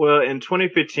 Well, in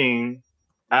 2015,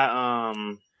 I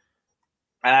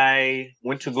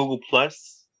went to Google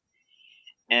Plus,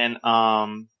 and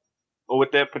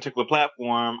with that particular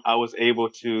platform, I was able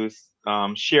to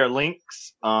share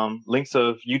links of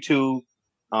YouTube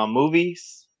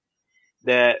movies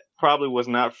that probably was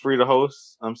not free to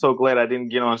host. I'm so glad I didn't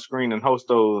get on screen and host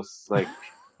those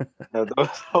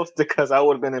because I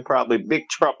would have been in probably big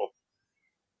trouble.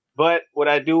 But what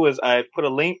I do is I put a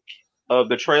link of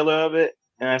the trailer of it,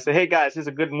 and I say, hey guys, here's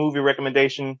a good movie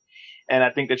recommendation, and I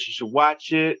think that you should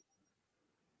watch it.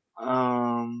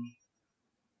 And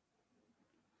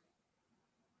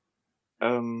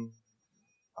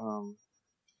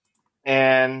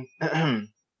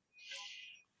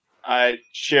I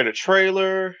shared a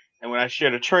trailer, and when I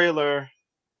shared a trailer,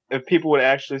 if people would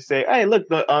actually say, hey, look,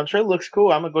 the trailer looks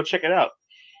cool, I'm gonna go check it out.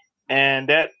 And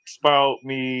that spiraled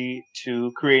me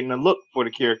to creating a look for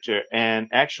the character and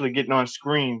actually getting on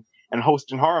screen and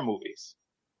hosting horror movies.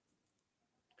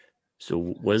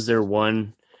 So was there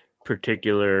one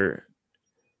particular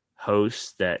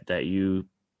host that you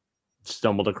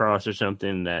stumbled across or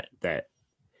something that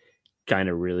kind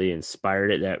of really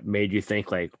inspired it, that made you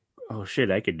think like, oh shit,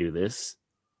 I could do this?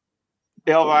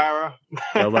 Elvira,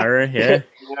 yeah.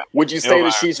 Would you say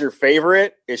that she's your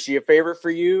favorite? Is she a favorite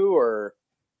for you, or?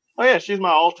 Oh yeah, she's my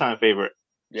all-time favorite.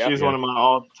 Yep. She's one of my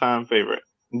all-time favorite.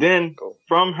 Then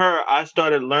from her, I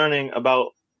started learning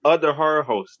about other horror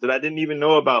hosts that I didn't even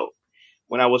know about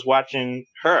when I was watching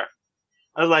her.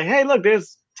 I was like, hey, look,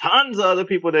 there's tons of other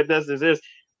people that does this. There's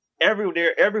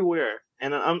everywhere.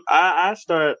 And I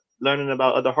started learning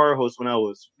about other horror hosts when I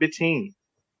was 15.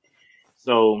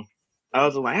 So I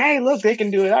was like, hey, look, they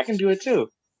can do it. I can do it too.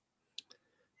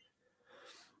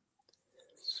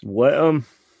 What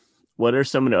are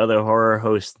some of the other horror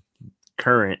hosts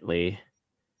currently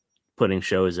putting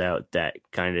shows out that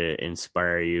kind of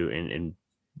inspire you and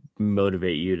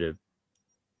motivate you to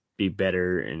be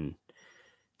better and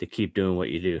to keep doing what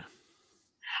you do?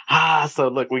 So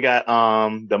look, we got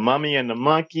The Mummy and the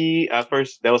Monkey. That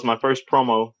was my first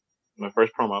promo.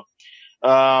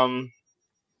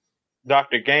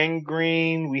 Dr.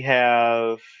 Gangrene. We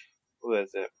have, who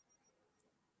is it?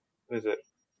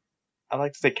 I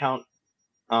like to say Count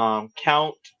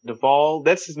Duvall.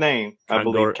 That's his name, I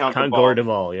believe. Count Gore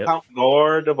Duvall, yep. Count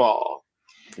Gore Duvall.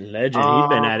 Legend. He's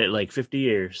been at it like 50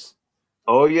 years.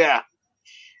 Oh yeah.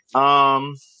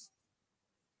 I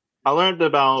learned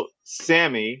about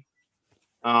Sammy.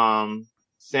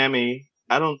 Sammy,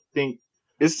 I don't think,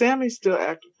 is Sammy still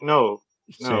active? No.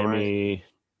 Sammy, right?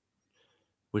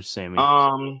 Which Sammy?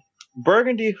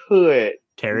 Burgundy Hood.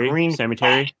 Terry? Sammy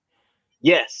Terry?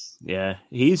 Yes. Yeah.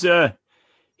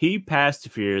 He passed a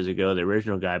few years ago, the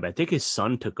original guy, but I think his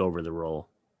son took over the role,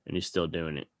 and he's still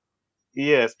doing it.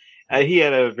 Yes. He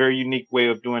had a very unique way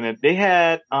of doing it. They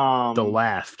had the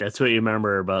laugh. That's what you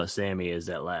remember about Sammy, is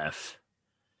that laugh.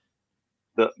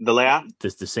 The laugh?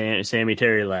 Just the Sammy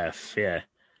Terry laugh. Yeah.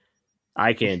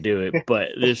 I can't do it, but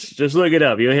just look it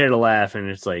up. You'll hear the laugh, and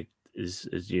it's like is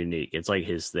unique. It's like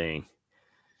his thing.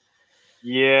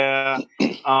 Yeah.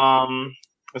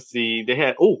 Let's see. They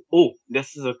had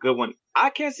this is a good one. I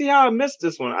can't see how I missed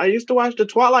this one. I used to watch The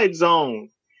Twilight Zone.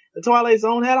 The Twilight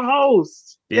Zone had a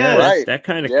host. Yeah, right. That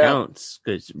kind of counts,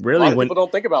 because really, a lot of people don't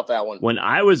think about that one. When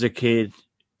I was a kid,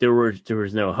 there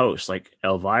was no host. Like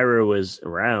Elvira was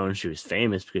around; she was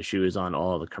famous because she was on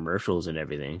all the commercials and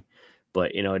everything.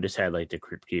 But it just had like the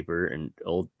Crypt Keeper and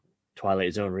old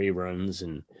Twilight Zone reruns.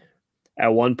 And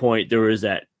at one point, there was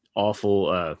that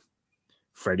awful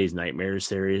Freddy's Nightmares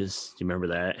series. Do you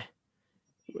remember that?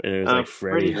 And it was like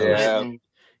Freddy. Yeah.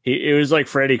 It was like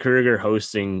Freddy Krueger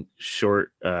hosting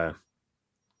short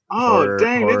Oh,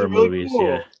 dang, that's horror really movies. cool.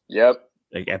 Yeah, Yep.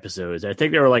 like episodes. I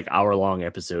think they were like hour-long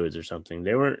episodes or something.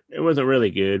 It wasn't really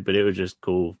good, but it was just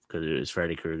cool because it was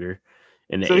Freddy Krueger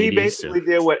in the So he 80s. So basically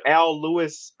did what Al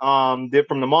Lewis did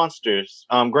from the Monsters.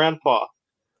 Grandpa.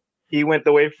 He went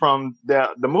away from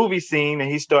the movie scene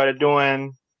and he started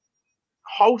doing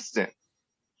hosting.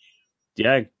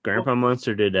 yeah, Grandpa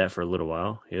Munster did that for a little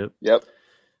while. Yep. Yep.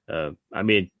 I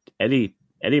mean, Eddie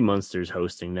Munster's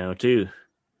hosting now too.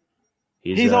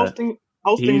 He's hosting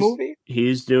he's movies.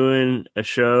 he's doing a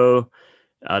show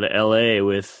out of L.A.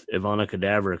 with Ivana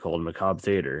Cadaver called Macabre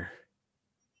Theater.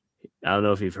 I don't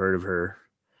know if you've heard of her.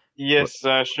 Yes,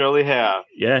 I surely have.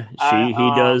 Yeah,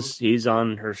 he's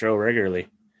on her show regularly.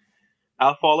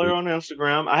 I'll follow her on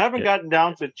Instagram. I haven't gotten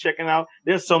down to checking out.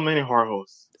 There's so many horror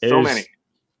hosts. So many.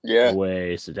 Yeah.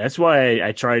 Way. So that's why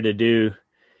I tried to do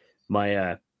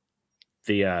my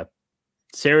the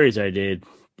series I did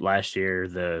last year,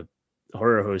 the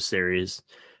horror host series,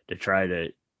 to try to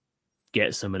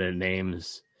get some of the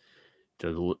names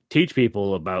to teach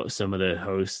people about some of the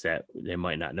hosts that they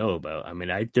might not know about. I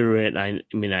mean, I threw it. I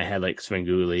had like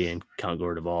Svengoolie and Count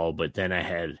Gordeval, but then I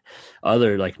had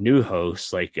other like new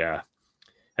hosts. Like,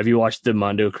 have you watched the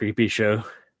Mondo Creepy show?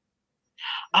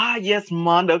 Ah, yes,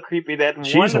 Mondo Creepy. That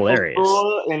She's wonderful hilarious.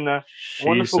 girl in the She's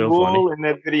wonderful so girl funny. in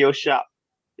that video shop.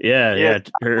 Yeah, Yes,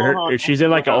 yeah. She's in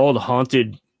like an old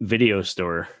haunted video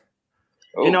store.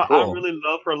 Oh, you know, cool. I really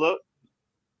love her look.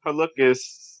 Her look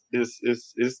is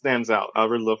stands out. I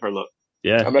really love her look.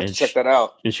 Yeah, I'm gonna have to check that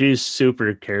out. And she's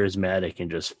super charismatic and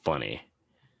just funny.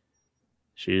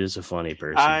 She is a funny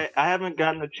person. I haven't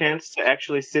gotten a chance to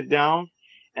actually sit down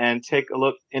and take a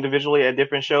look individually at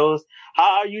different shows.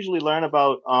 How I usually learn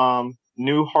about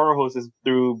new horror hosts is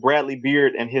through Bradley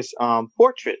Beard and his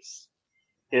portraits,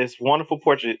 his wonderful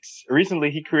portraits.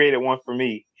 Recently, he created one for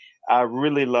me. I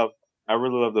really love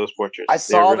those portraits. I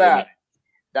saw really that. nice.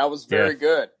 That was very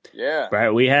good. Yeah.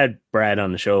 Brad, we had Brad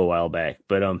on the show a while back,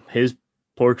 but his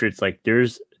portraits, like,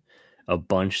 there's a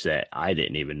bunch that I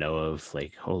didn't even know of.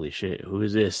 Like, holy shit, who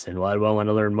is this? And why do I want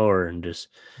to learn more? And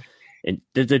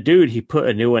the dude, he put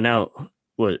a new one out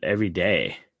every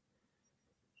day,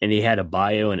 and he had a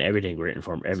bio and everything written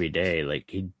for him every day. Like,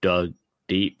 he dug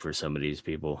deep for some of these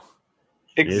people.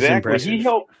 Exactly.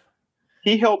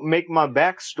 He helped make my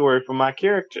backstory for my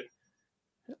character.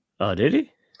 Oh, did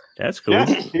he? That's cool. Yeah,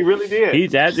 he really did. He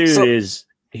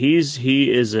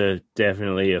is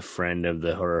definitely a friend of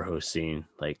the horror host scene.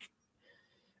 Like,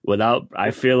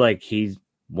 I feel like he's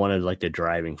one of like the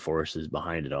driving forces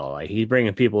behind it all. Like, he's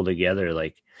bringing people together.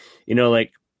 Like, you know,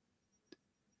 like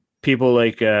people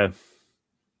like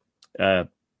David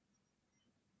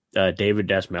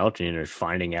Desmelchian are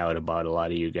finding out about a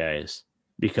lot of you guys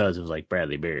because of like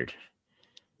Bradley Beard.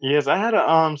 Yes, I had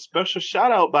a special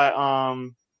shout out by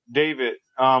David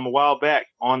a while back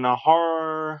on the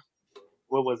horror.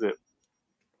 What was it?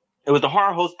 It was the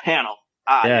horror host panel.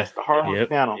 Yes, the horror host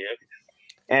panel. Yep.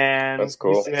 And that's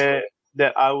cool. He said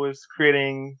that I was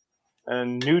creating a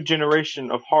new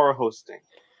generation of horror hosting,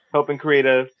 helping create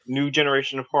a new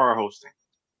generation of horror hosting.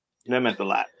 And that meant a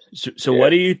lot. So what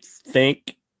do you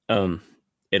think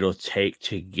it'll take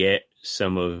to get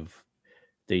some of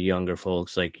the younger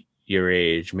folks, like your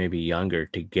age, maybe younger,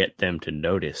 to get them to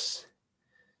notice?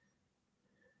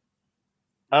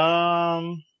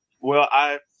 Well,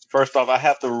 first off, I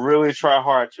have to really try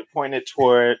hard to point it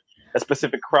toward a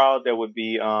specific crowd that would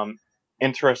be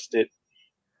interested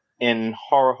in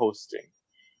horror hosting.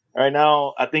 Right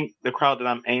now, I think the crowd that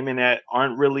I'm aiming at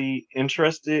aren't really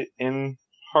interested in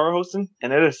horror hosting,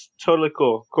 and that is totally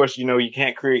cool. Of course, you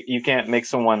can't make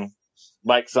someone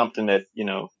like something that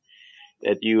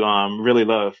that you really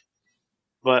love.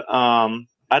 But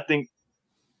I think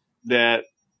that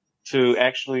to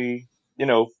actually,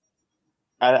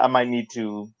 I might need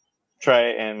to try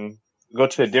and go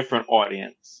to a different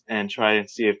audience and try and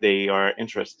see if they are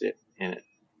interested in it.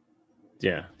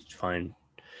 Yeah, find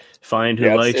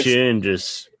who likes you and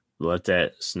just let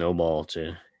that snowball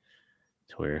to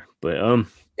where. But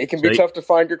it can be tough to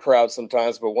find your crowd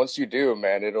sometimes, but once you do,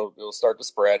 man, it'll start to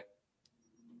spread.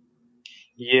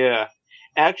 Yeah.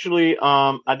 Actually,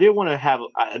 I did want to have,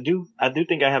 I do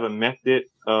think I have a method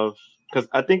of, because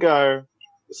I think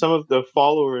some of the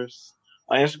followers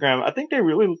on Instagram, I think they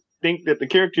really think that the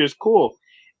character is cool.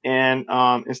 And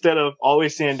instead of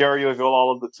always seeing Dario Eville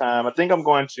all of the time, I think I'm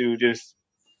going to just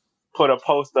put a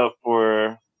post up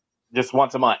for just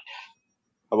once a month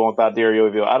about Dario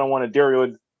Eville. I don't want to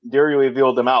Dario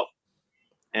Eville them out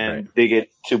and they get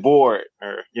too bored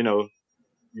or,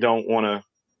 don't want to,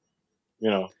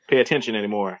 pay attention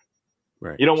anymore.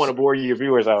 Right. You don't want to bore your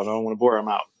viewers out. I don't want to bore them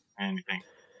out or anything.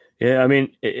 Yeah, I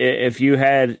mean, if you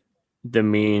had the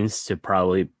means to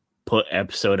probably put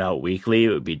episode out weekly, it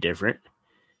would be different.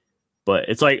 But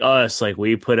it's like us, like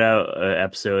we put out an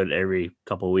episode every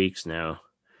couple weeks now.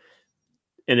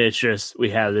 And it's just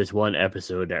we have this one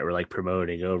episode that we're like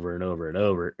promoting over and over and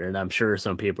over. And I'm sure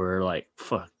some people are like,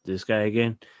 fuck, this guy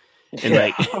again. And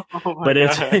like Oh my but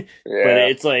it's God. but Yeah.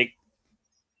 it's like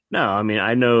no, I mean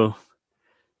I know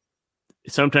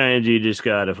sometimes you just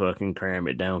gotta fucking cram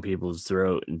it down people's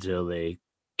throat until they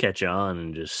catch on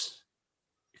and just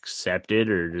accept it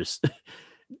or just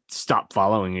stop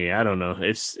following you. I don't know.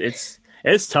 It's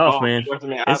tough, Oh, man. trust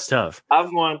me, It's tough.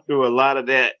 I've gone through a lot of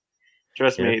that.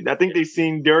 Trust Yeah. me. I think they've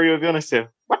seen Dario Eville and said,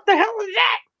 "What the hell is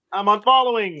that? I'm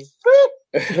unfollowing."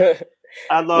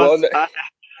 I lost.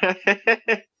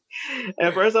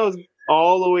 At first, I was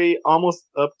all the way almost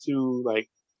up to like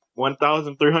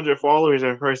 1,300 followers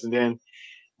at first, and then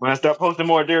when I started posting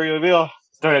more Dario Eville, it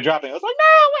started dropping. I was like,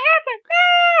 "No, what happened?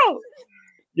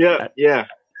 No!" Yeah.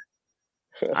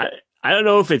 I don't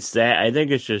know if it's that. I think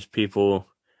it's just people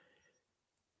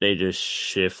they just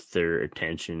shift their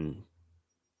attention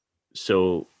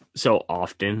so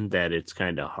often that it's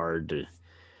kind of hard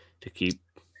to keep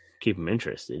them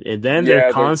interested. And then they're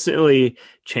Yeah, constantly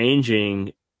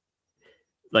changing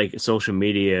like social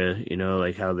media,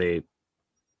 like how they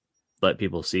let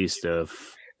people see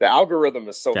stuff. the algorithm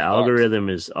is so The fucked. algorithm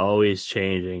is always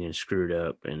changing and screwed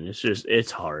up, and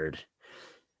it's hard.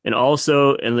 And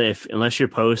also, unless you're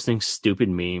posting stupid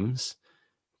memes,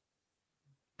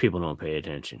 people don't pay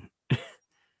attention.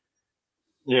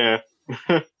 Yeah.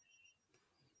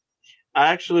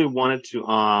 I actually wanted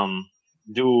to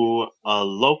do a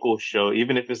local show,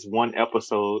 even if it's one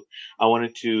episode. I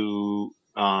wanted to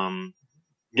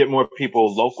get more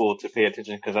people local to pay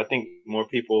attention because I think more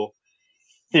people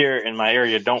here in my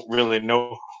area don't really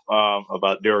know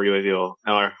about Dario Eville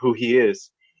or who he is.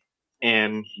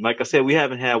 And like I said, we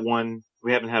haven't had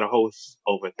a host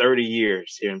over 30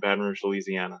 years here in Baton Rouge,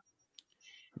 Louisiana.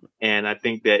 And I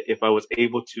think that if I was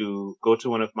able to go to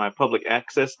one of my public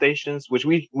access stations, which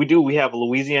we do, we have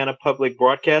Louisiana Public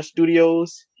Broadcast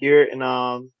Studios here in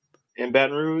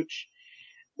Baton Rouge,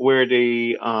 where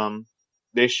they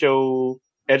show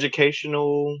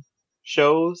educational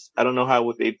shows. I don't know how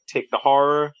would they take the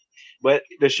horror, but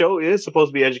the show is supposed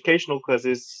to be educational because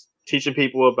it's teaching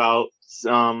people about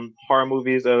horror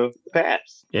movies of the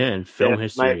past Yeah, and film that might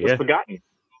history. was Yeah, forgotten.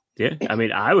 yeah. I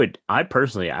mean, I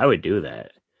personally would do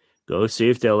that. Go see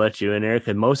if they'll let you in there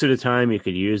because most of the time you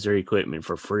could use their equipment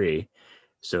for free.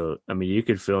 So I mean, you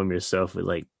could film yourself with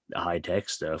like the high tech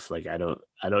stuff. Like I don't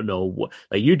know what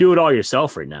like you do it all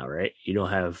yourself right now, right? You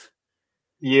don't have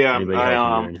Yeah, anybody helping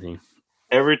you or anything.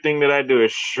 everything that I do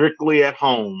is strictly at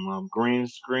home. Green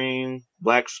screen,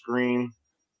 black screen,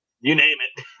 you name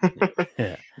it.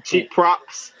 Yeah, Cheap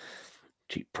props.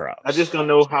 cheap props. I just don't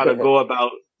know how to go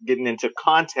about getting into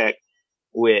contact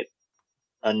with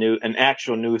an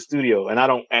actual new studio, and I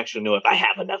don't actually know if I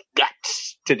have enough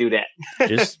guts to do that.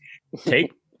 Just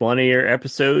take one of your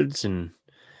episodes and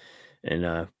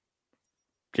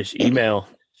just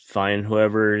find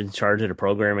whoever in charge of the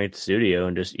programming at the studio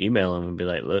and just email them and be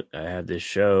like, look, I have this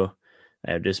show,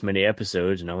 I have this many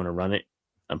episodes, and I want to run it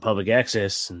on public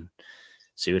access and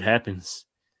see what happens.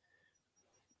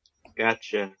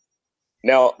 Gotcha.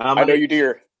 Now I know you do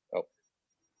your.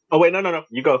 Oh wait, no,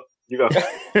 you go.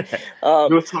 I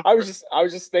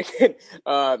was just thinking,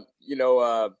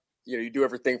 you do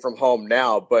everything from home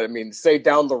now, but I mean, say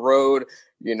down the road,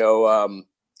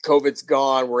 COVID's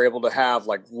gone, we're able to have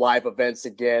like live events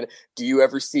again. Do you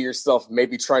ever see yourself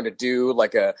maybe trying to do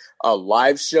like a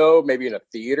live show, maybe in a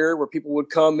theater where people would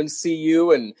come and see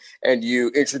you and you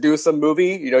introduce a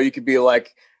movie? You could be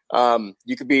like, kind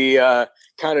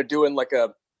of doing like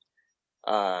a,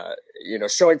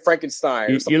 showing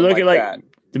Frankenstein or something you look like at like that.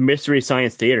 the Mystery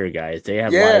Science Theater guys. They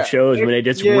have live shows where they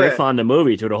just riff on the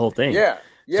movie to the whole thing. Yeah.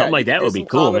 Something like that would be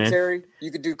cool, man. You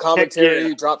could do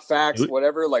commentary, drop facts,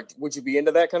 whatever. Like, would you be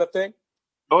into that kind of thing?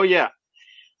 Oh yeah,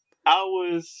 I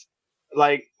was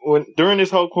like during this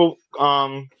whole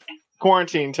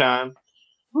quarantine time.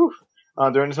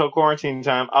 During this whole quarantine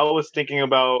time, I was thinking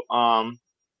about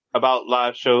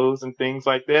live shows and things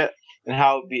like that, and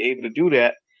how I'd be able to do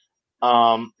that.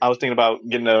 I was thinking about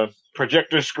getting a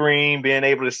projector screen, being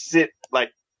able to sit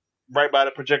like right by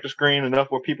the projector screen enough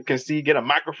where people can see, get a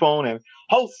microphone and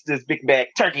host this big bag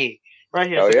turkey right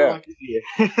here. Oh yeah.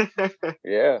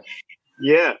 Yeah.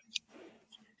 Yeah.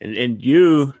 And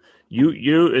you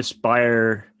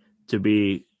aspire to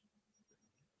be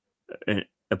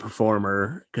a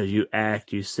performer because you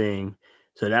act, you sing.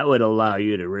 So that would allow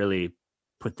you to really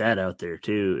put that out there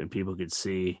too. And people could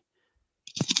see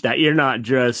that you're not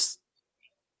just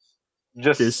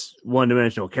this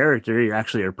one-dimensional character. You're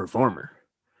actually a performer.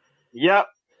 Yep.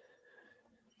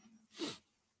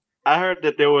 I heard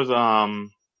that there was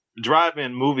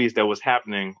drive-in movies that was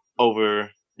happening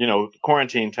over,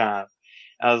 quarantine time.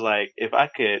 I was like, if I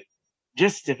could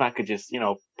just,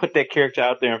 put that character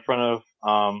out there in front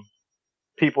of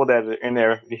people that are in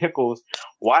their vehicles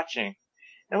watching.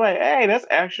 And like, hey, that's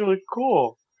actually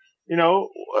cool.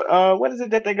 What is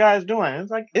it that guy is doing?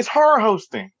 It's like, it's horror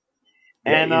hosting.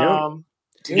 Yeah, and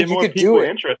dude, get more people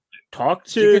interested. Talk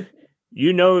to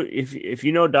if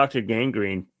you know Dr.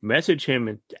 Gangrene, message him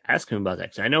and ask him about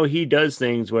that. 'Cause I know he does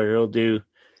things where he'll do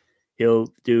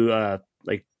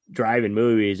like drive-in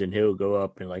movies, and he'll go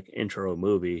up and like intro a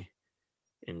movie,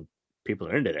 and people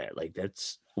are into that. Like,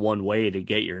 that's one way to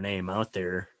get your name out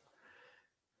there.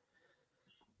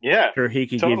 Yeah, sure, he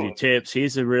could give you tips.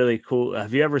 He's a really cool.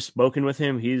 Have you ever spoken with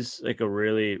him? He's like a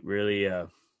really, really.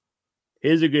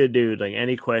 He's a good dude. Like,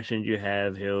 any questions you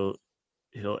have, he'll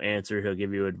answer. He'll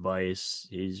give you advice.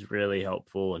 He's really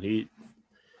helpful, and he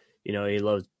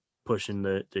loves pushing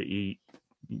the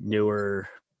newer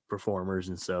performers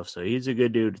and stuff. So he's a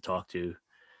good dude to talk to.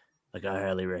 Like, I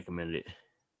highly recommend it.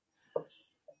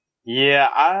 Yeah,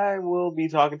 I will be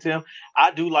talking to him. I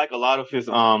do like a lot of his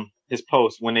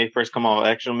posts when they first come on.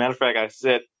 Actually, matter of fact, I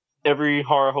set every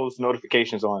horror host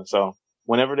notifications on. So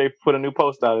whenever they put a new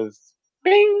post out, it's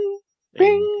bing,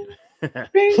 bing,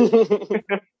 bing.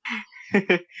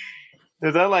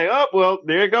 Is that like, oh, well,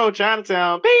 there you go,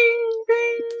 Chinatown. Bing,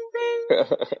 bing, bing.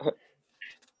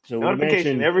 So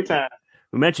notification every time.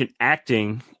 We mentioned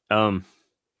acting. One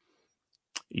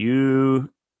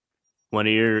of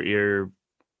your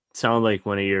sound like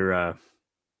one of your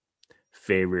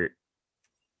favorite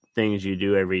things you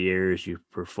do every year is you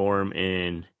perform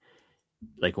in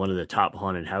like one of the top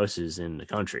haunted houses in the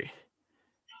country.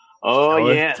 Oh,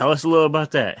 yeah. Tell us a little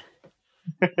about that.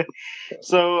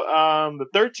 So, the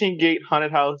 13 Gate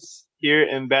Haunted House here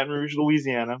in Baton Rouge,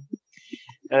 Louisiana,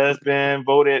 has been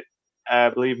voted, I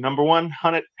believe, #1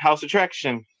 haunted house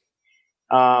attraction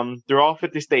through all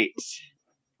 50 states.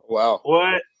 Wow.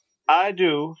 What I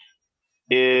do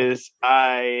is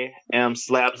I am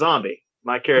Slab Zombie.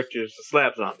 My character is a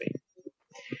Slab Zombie.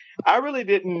 I really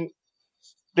didn't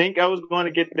think I was going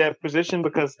to get that position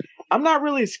because I'm not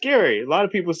really scary. A lot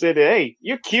of people said that, hey,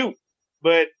 you're cute,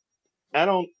 but I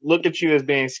don't look at you as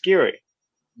being scary.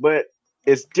 But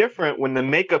it's different when the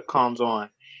makeup comes on.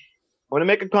 When the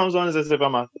makeup comes on, it's as if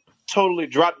I'm a totally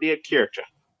drop dead character.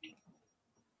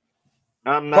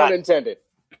 I'm not. Pun intended.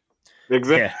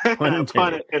 Exactly. Yeah, pun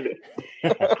intended.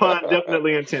 Pun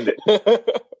definitely intended.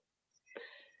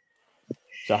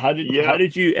 So how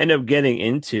did you end up getting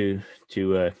into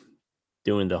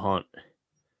doing the haunt?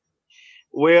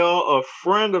 Well, a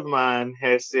friend of mine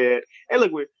has said, "Hey,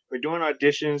 look, we're doing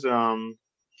auditions.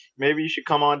 Maybe you should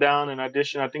come on down and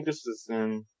audition." I think this is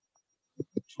in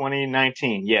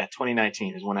 2019. Yeah,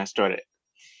 2019 is when I started.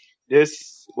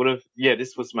 This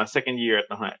was my second year at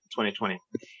the hunt, 2020.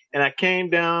 And I came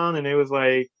down and it was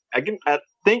like, I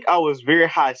think I was very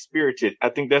high spirited. I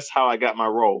think that's how I got my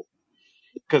role.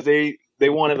 Because they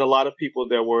wanted a lot of people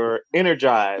that were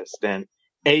energized and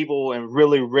able and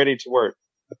really ready to work.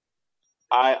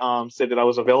 I said that I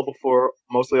was available for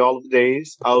mostly all of the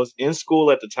days. I was in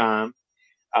school at the time.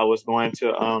 I was going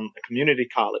to a community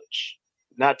college,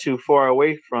 not too far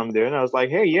away from there. And I was like,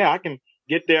 hey, yeah, I can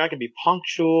get there. I can be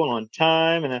punctual and on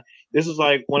time. And this was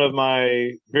like one of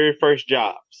my very first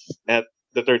jobs at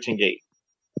the 13 Gate.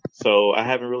 So I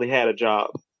haven't really had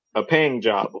a paying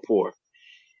job before.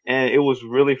 And it was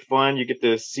really fun. You get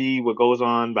to see what goes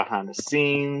on behind the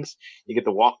scenes. You get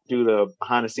to walk through the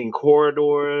behind the scene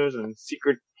corridors and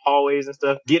secret hallways and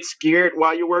stuff. Get scared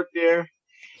while you work there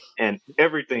and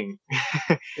everything.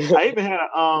 I even had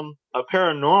a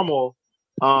paranormal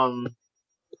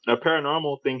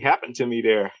thing happen to me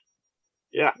there.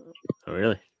 Yeah. Oh,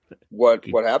 really? What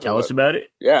happened? Tell us about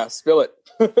it. Yeah, spill it.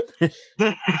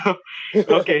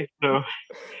 Okay, so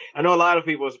I know a lot of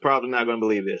people is probably not going to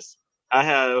believe this. I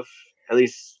have at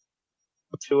least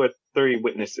 2 or 3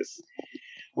 witnesses.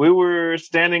 We were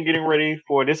standing getting ready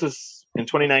for, this was in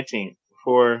 2019,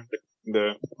 before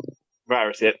the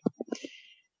virus hit.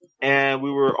 And we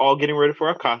were all getting ready for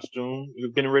our costume. We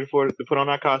were getting ready to put on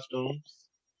our costumes.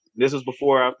 This was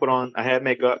before I had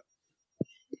makeup.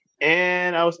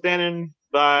 And I was standing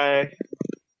by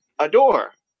a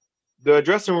door. The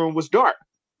dressing room was dark.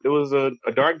 It was a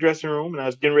dark dressing room, and I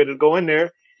was getting ready to go in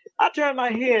there. I turned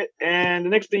my head, and the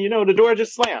next thing you know, the door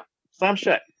just slammed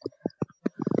shut.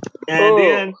 And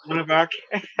then one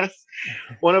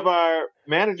of our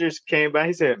managers came by.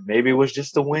 He said, maybe it was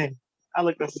just the wind. I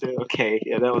looked and said, okay,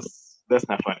 yeah, that's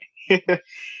not funny.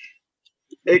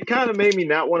 It kind of made me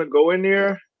not want to go in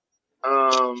there,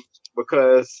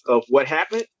 because of what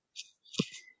happened.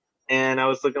 And I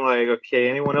was looking like, okay,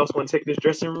 anyone else want to take this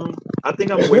dressing room? I think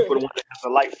I'm gonna wait for the one that has a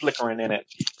light flickering in it.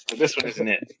 But this one isn't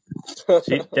it.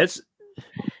 See, that's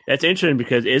interesting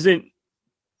because isn't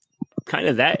kind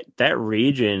of that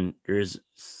region, there's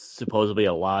supposedly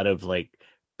a lot of like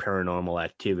paranormal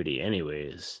activity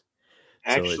anyways.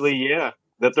 Actually, yeah.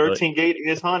 The 13 Gate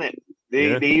is haunted.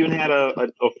 They even had a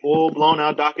full blown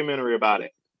out documentary about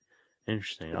it.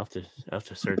 Interesting. I'll have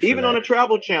to search even for that. on the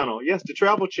Travel Channel. Yes, the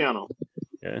Travel Channel.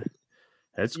 Yeah.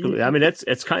 That's cool. I mean,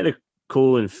 it's kind of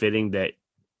cool and fitting that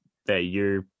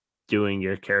you're doing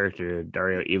your character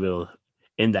Dario Eville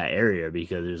in that area,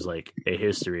 because there's like a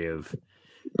history of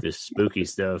this spooky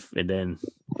stuff, and then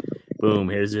boom,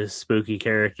 here's this spooky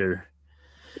character.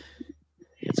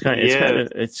 It's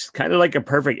kind of like a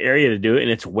perfect area to do it,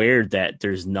 and it's weird that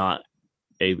there's not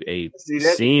a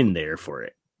scene there for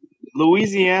it.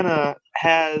 Louisiana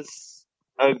has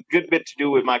a good bit to do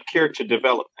with my character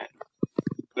development.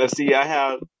 Let's see,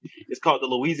 it's called the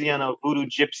Louisiana Voodoo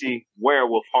Gypsy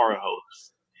Werewolf Horror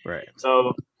Host. Right.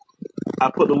 So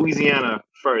I put Louisiana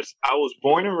first. I was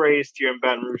born and raised here in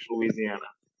Baton Rouge, Louisiana.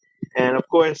 And of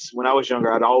course, when I was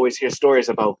younger, I'd always hear stories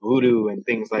about voodoo and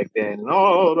things like that. And,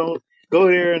 don't go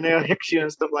there and they'll hex you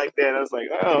and stuff like that. I was like,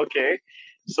 oh, okay.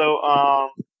 So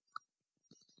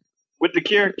with the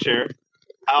character,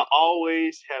 I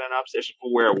always had an obsession for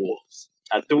werewolves.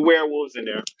 I threw werewolves in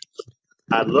there.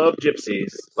 I love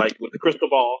gypsies, like with the crystal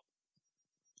ball.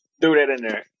 Threw that in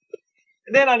there.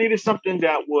 And then I needed something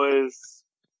that was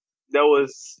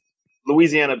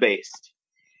Louisiana based.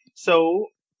 So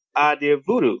I did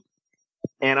voodoo.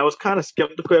 And I was kind of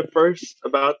skeptical at first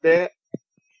about that.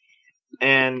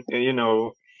 And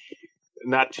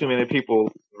not too many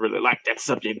people really like that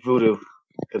subject, voodoo,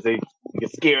 because they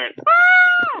get scared.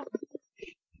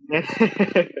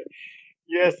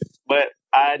 Yes, but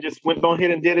I just went on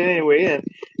ahead and did it anyway. And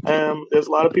there's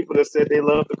a lot of people that said they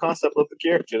love the concept of the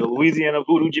character, the Louisiana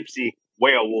Voodoo Gypsy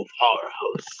Werewolf Horror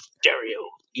Host, Dario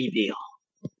Eville.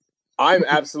 I'm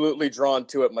absolutely drawn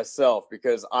to it myself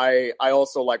because I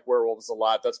also like werewolves a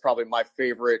lot. That's probably my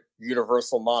favorite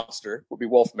universal monster, would be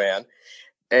Wolfman.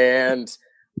 And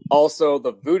also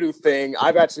the voodoo thing,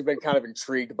 I've actually been kind of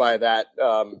intrigued by that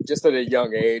just at a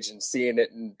young age and seeing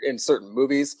it in certain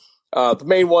movies. The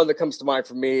main one that comes to mind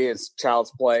for me is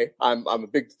Child's Play. I'm a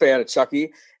big fan of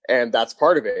Chucky, and that's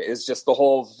part of it, is just the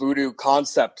whole voodoo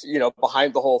concept,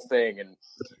 behind the whole thing.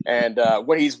 And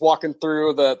when he's walking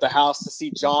through the house to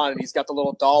see John, and he's got the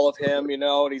little doll of him,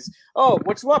 and he's, oh,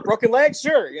 what you want? Broken leg?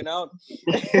 Sure, Yeah.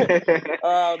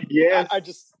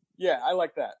 I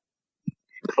like that.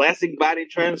 Classic body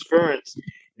transference.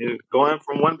 Going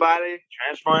from one body,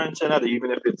 transferring to another,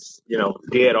 even if it's,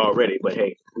 dead already. But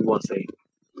hey, we won't say.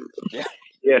 Yeah.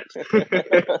 Yeah.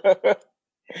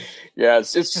 Yeah,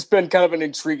 it's just been kind of an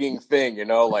intriguing thing,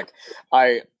 like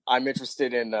I'm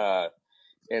interested in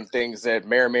things that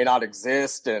may or may not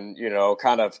exist, and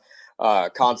kind of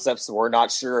concepts that we're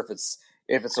not sure if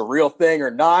it's a real thing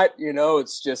or not.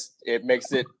 It's just, it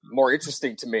makes it more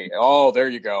interesting to me. Oh, there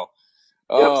you go.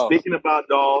 Yep, speaking about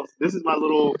dolls, this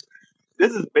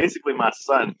is basically my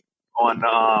son on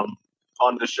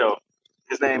the show.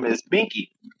 His name is Binky.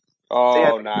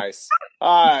 Oh, nice.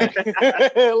 Hi.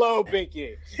 Hello,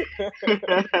 Binky.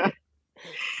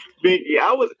 Binky,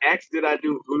 I was asked, did I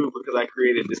do voodoo because I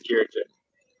created this character?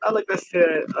 I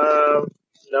said,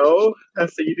 no. I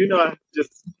said, you do know I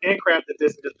just handcrafted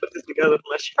this and just put this together for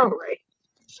my show, right?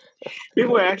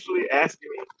 People were actually asking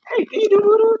me, hey, can you do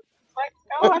voodoo? Like,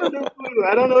 no, I don't do voodoo.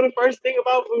 I don't know the first thing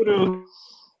about voodoo.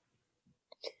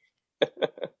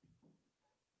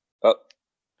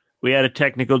 We had a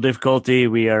technical difficulty.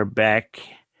 We are back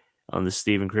on the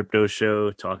Stephen Crypto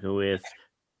Show talking with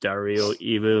Dario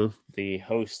Eville, the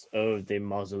host of the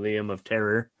Mausoleum of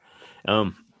Terror.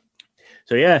 So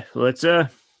yeah, we're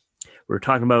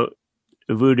talking about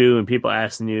voodoo and people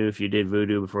asking you if you did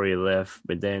voodoo before you left,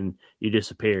 but then you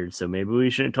disappeared. So maybe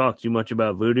we shouldn't talk too much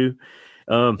about voodoo.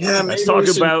 Let's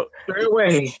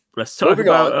talk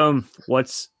about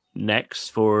what's next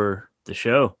for the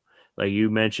show. Like you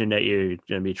mentioned that you're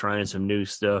going to be trying some new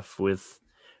stuff with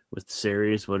the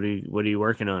series. What are you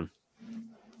working on?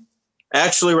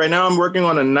 Actually, right now I'm working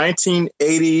on a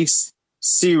 1980s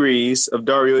series of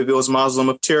Dario Eville's Mausoleum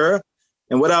of Terror.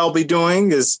 And what I'll be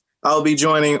doing is I'll be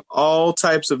joining all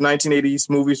types of 1980s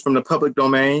movies from the public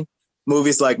domain.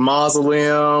 Movies like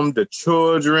Mausoleum, The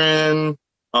Children.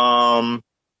 What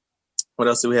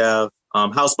else do we have?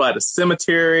 House by the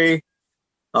Cemetery.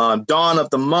 Dawn of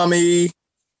the Mummy.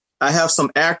 I have some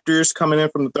actors coming in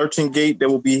from the 13th Gate that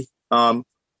will be doing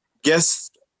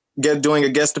a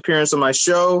guest appearance on my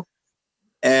show.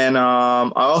 And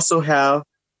I also have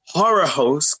horror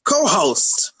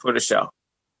co-host for the show.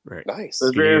 Right. Nice. So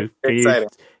it's very exciting.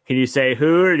 Can you say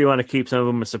who, or do you want to keep some of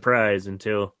them a surprise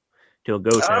until go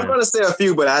time? I'm going to say a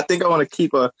few, but I think I want to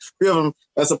keep a few of them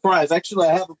a surprise. Actually,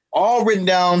 I have them all written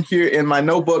down here in my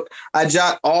notebook. I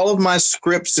jot all of my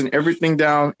scripts and everything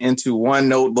down into one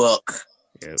notebook.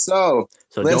 Yep. So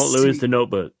don't lose the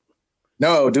notebook.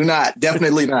 No, do not.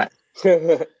 Definitely not.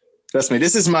 Trust me.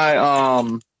 This is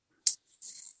my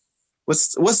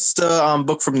what's the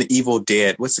book from the Evil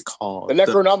Dead? What's it called? The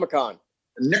Necronomicon.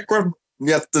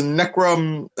 Yes, the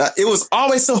Necrom. It was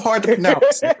always so hard to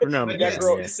pronounce.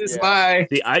 This is my.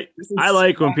 See, I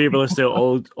like when people are still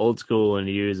old school and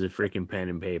use a freaking pen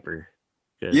and paper.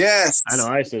 Yes, I know.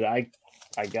 I said I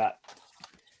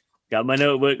got my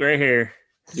notebook right here.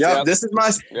 Yep. This is my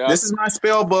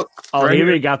spell book. Oh, right he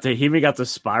even got the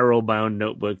spiral bound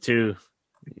notebook too.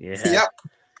 Yeah. Yep.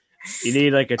 You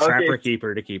need like a trapper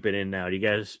keeper to keep it in now. You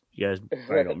guys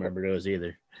probably don't remember those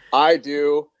either. I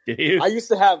do. Did you?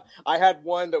 I had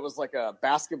one that was like a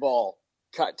basketball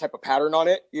type of pattern on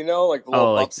it, you know, like the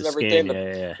little bumps and everything,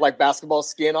 skin, like basketball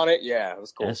skin on it. Yeah, it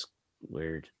was cool. That's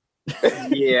weird.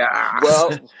 Yeah.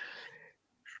 Well,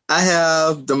 I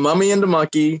have the Mummy and the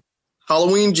Monkey,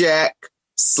 Halloween Jack,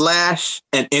 Slash,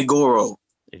 and Igoro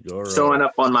showing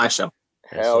up on my show.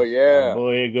 Hell yeah,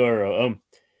 boy Igoro.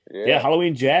 Yeah,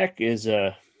 Halloween Jack is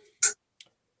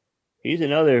he's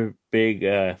another big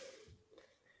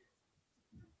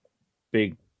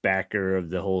backer of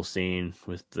the whole scene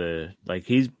with the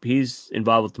he's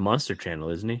involved with the Monster Channel,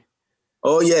 isn't he?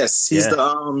 Oh yes, he's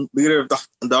the leader of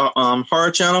the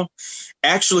horror channel.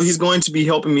 Actually, he's going to be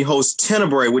helping me host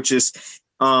Tenebrae, which is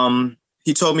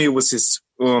he told me it was his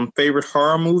favorite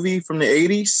horror movie from the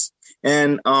 80s.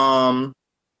 And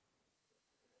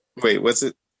wait, what's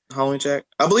it? Halloween Jack?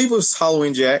 I believe it was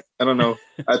Halloween Jack. I don't know.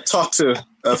 I talked to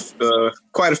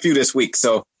quite a few this week,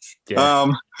 so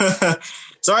sorry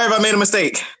if I made a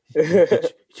mistake.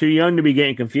 Too young to be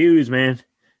getting confused, man.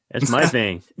 That's my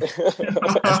thing.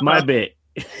 That's my bit.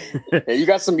 Yeah, you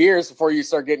got some years before you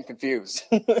start getting confused.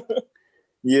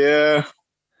 Yeah.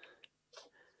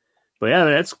 But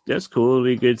yeah, that's cool. It'll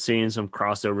be good seeing some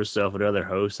crossover stuff with other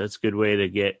hosts. That's a good way to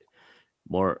get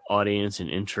more audience and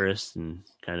interest and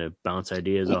kind of bounce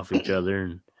ideas off each other.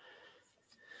 And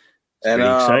it's pretty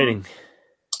exciting.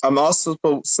 I'm also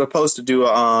supposed to do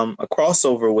a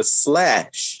crossover with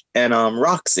Slash and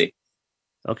Roxy.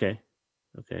 Okay.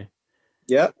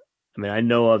 Yep. I mean, I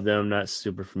know of them, not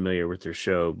super familiar with their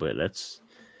show, but that's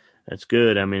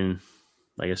good. I mean,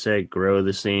 like I said, grow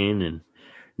the scene and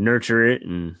nurture it,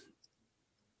 and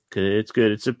cause it's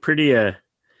good. It's a pretty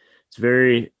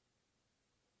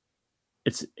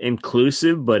it's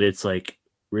inclusive, but it's like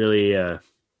really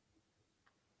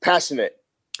passionate.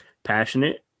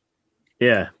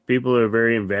 Yeah, people are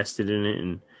very invested in it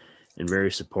and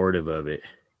very supportive of it.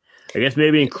 I guess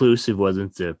maybe inclusive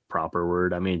wasn't the proper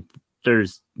word. I mean,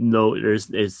 it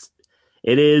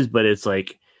is, but it's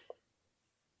like,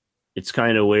 it's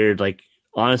kind of weird. Like,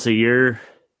 honestly, you're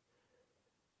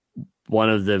one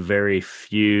of the very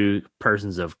few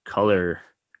persons of color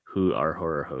who are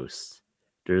horror hosts.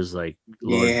 There's like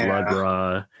Lord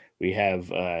Bloodraw. We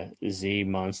have Z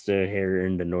Monster here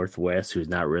in the Northwest, who's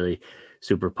not really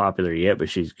super popular yet, but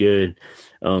she's good.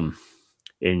 And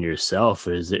yourself,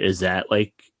 is that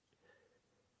like,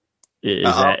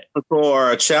 that for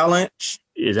a challenge?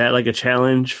 Is that like a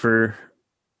challenge for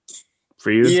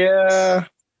you? Yeah,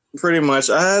 pretty much.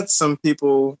 I had some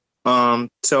people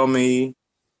tell me,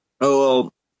 "Oh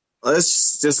well,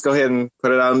 let's just go ahead and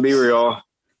put it out and be real.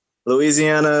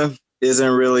 Louisiana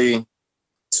isn't really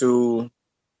too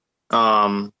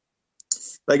like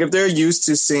if they're used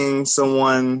to seeing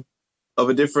someone of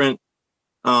a different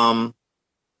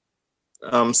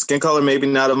skin color, maybe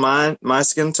not of my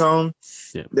skin tone,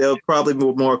 they'll probably be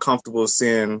more comfortable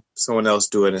seeing someone else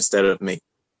do it instead of me."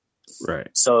 Right.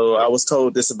 So I was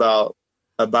told this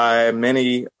by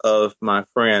many of my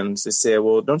friends. They said,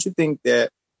 "Well, don't you think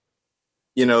that,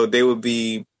 they would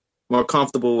be more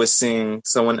comfortable with seeing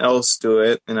someone else do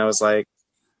it?" And I was like,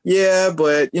 "Yeah,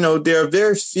 but there are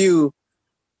very few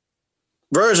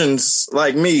versions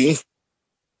like me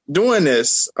doing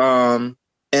this.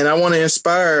 And I want to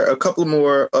inspire a couple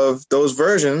more of those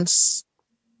versions."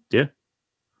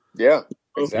 Yeah,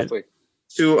 exactly.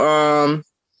 To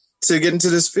get into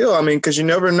this field. I mean, because you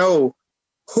never know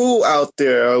who out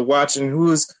there watching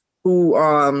who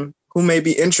may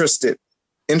be interested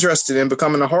interested in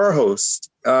becoming a horror host.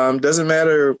 Doesn't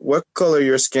matter what color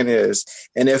your skin is.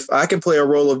 And if I can play a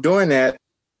role of doing that,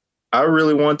 I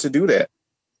really want to do that.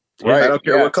 Right. I don't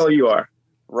care what color you are.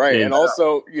 Right. Yeah. And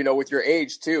also, with your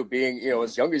age too, being,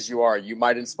 as young as you are, you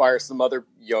might inspire some other,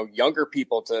 younger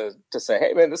people to say,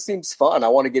 hey man, this seems fun. I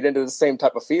want to get into the same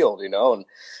type of field, and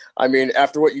I mean,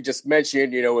 after what you just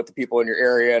mentioned, with the people in your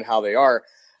area and how they are,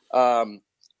 I'm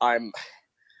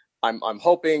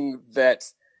hoping that,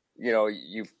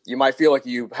 you might feel like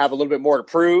you have a little bit more to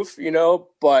prove,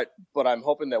 but I'm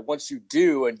hoping that once you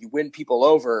do and you win people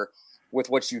over with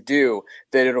what you do,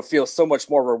 that it'll feel so much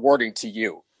more rewarding to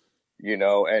you.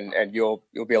 And you'll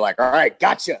be like, all right,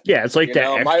 gotcha. Yeah, it's like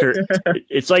that extra.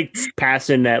 It's like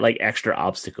passing that like extra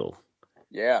obstacle.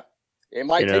 Yeah, it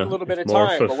might take a little bit of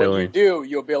time, but when you do,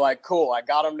 you'll be like, cool, I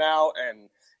got them now, and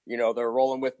they're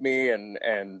rolling with me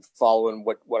and following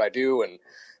what I do, and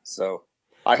so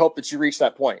I hope that you reach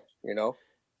that point.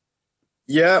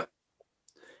 Yeah,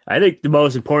 I think the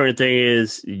most important thing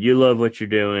is you love what you're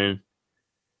doing,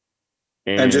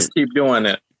 and just keep doing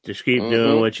it. Just keep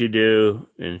doing what you do,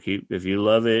 and if you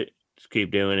love it, just keep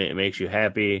doing it. It makes you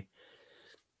happy.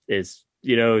 It's,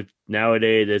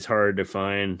 nowadays it's hard to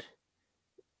find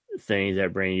things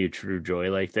that bring you true joy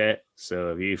like that.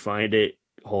 So if you find it,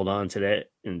 hold on to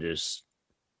that and just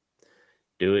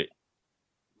do it.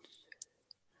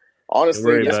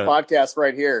 Honestly, this podcast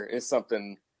right here is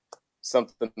something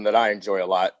that I enjoy a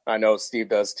lot. I know Steve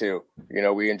does too.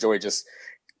 We enjoy just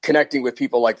connecting with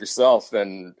people like yourself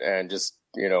and just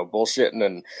bullshitting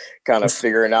and kind of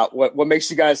figuring out what makes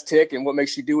you guys tick and what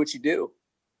makes you do what you do.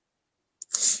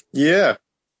 Yeah.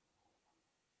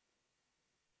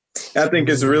 I think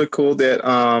it's really cool that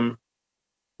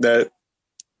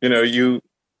you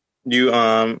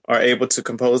are able to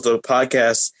compose the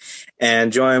podcast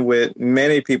and join with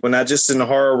many people, not just in the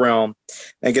horror realm,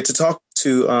 and get to talk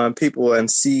to people and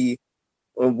see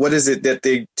what is it that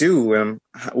they do and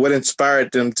what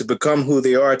inspired them to become who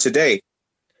they are today.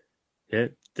 Yeah,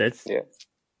 that's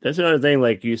another thing.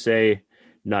 Like you say,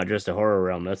 not just a horror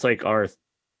realm. That's like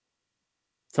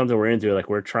something we're into. Like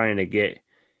we're trying to get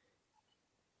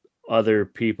other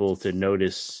people to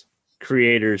notice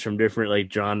creators from different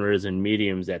like genres and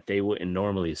mediums that they wouldn't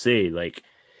normally see. Like,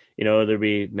 there'd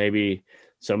be maybe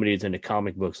somebody who's into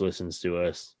comic books listens to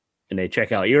us and they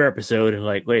check out your episode and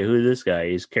like, wait, who's this guy?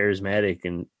 He's charismatic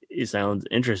and he sounds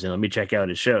interesting. Let me check out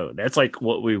his show. That's like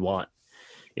what we want.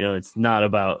 It's not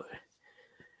about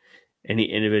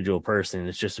any individual person.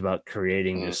 It's just about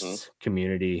creating this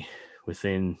community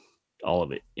within all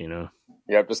of it,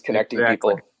 Yeah, just connecting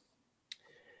people.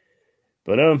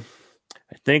 But I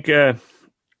think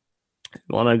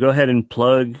want to go ahead and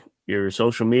plug your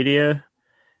social media.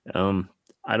 I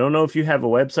don't know if you have a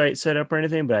website set up or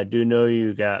anything, but I do know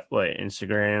you got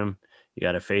Instagram, you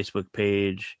got a Facebook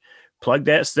page. Plug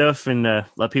that stuff and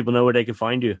let people know where they can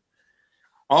find you.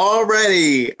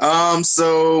 Alrighty.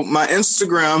 So my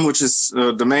Instagram, which is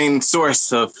the main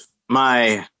source of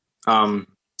my,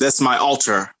 that's my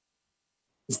altar.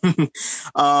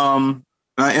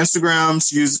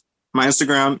 My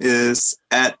Instagram is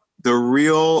at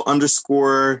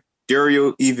 @thereal_Dario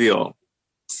Eville.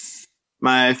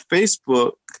 My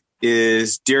Facebook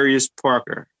is Darius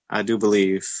Parker. I do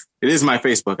believe it is my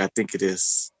Facebook. I think it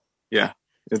is. Yeah.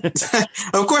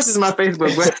 Of course it's my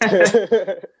Facebook, but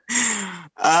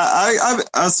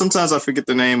I sometimes I forget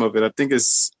the name of it. I think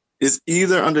it's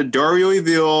either under Dario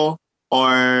Eville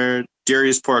or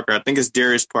Darius Parker. I think it's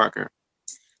Darius Parker.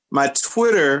 My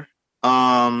Twitter,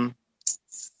 oh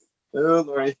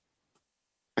Lord,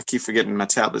 I keep forgetting my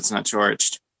tablet's not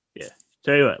charged. Yeah.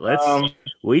 Tell you what,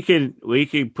 we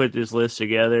could put this list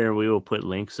together and we will put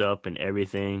links up and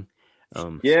everything.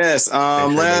 Yes.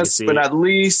 Last but not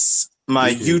least,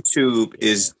 my YouTube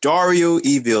is Dario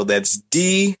Eville. That's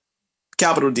D,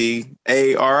 capital D,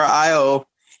 ARIO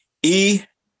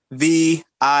EVILLE.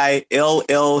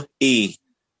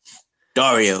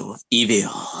 Dario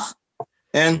Eville.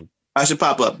 And I should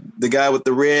pop up the guy with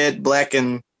the red, black,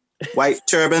 and white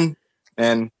turban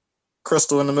and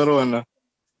crystal in the middle and the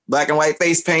black and white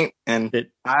face paint and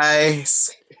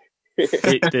eyes.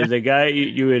 The guy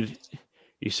you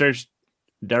search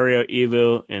Dario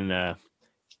Eville and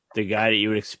the guy that you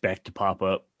would expect to pop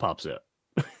up pops up.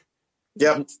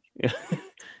 Yep.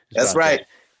 That's right.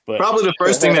 But probably the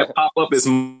first thing that pop up is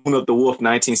Moon of the Wolf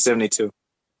 1972.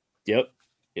 Yep.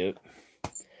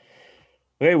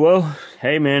 Okay, well,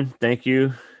 hey man, thank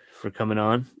you for coming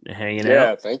on and hanging out.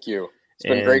 Yeah, thank you. It's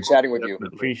been great chatting with you.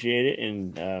 Appreciate it,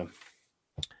 and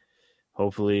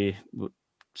hopefully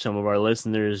some of our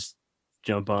listeners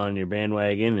jump on your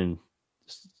bandwagon and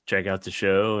check out the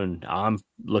show, and I'm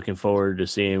looking forward to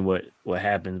seeing what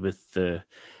happens with the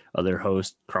other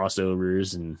host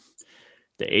crossovers and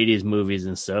the 80s movies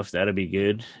and stuff. That'll be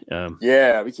good.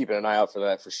 Yeah, I'll be keeping an eye out for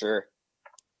that for sure.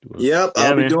 Yep,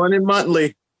 I'll be doing it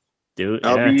monthly.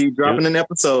 I'll be dropping an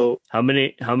episode. How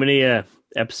many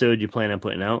episodes you plan on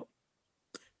putting out?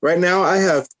 Right now, I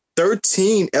have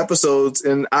 13 episodes,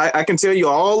 and I can tell you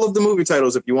all of the movie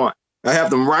titles if you want. I have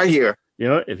them right here. You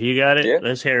know what? If you got it,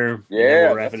 let's hear them. Yeah,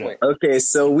 we'll wrap it up. Okay,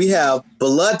 so we have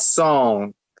Blood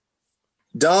Song,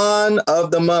 Dawn of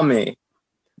the Mummy,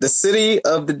 The City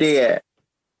of the Dead,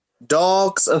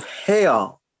 Dogs of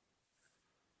Hell,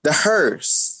 The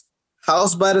Hearse,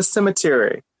 House by the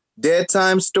Cemetery, Dead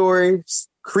Time Stories,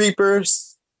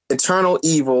 Creepers, Eternal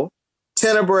Evil,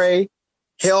 Tenebrae,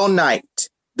 Hell Night,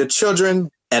 The Children,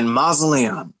 and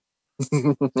Mausoleum.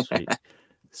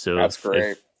 So that's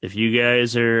great. If you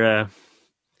guys are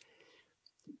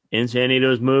into any of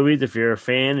those movies, if you're a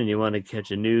fan and you want to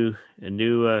catch a new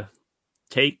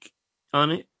take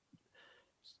on it,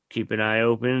 keep an eye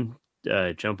open.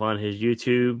 Jump on his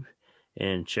YouTube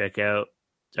and check out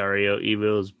Dario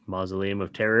Eville's Mausoleum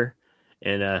of Terror,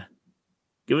 and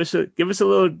give us a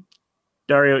little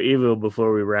Dario Eville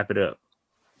before we wrap it up.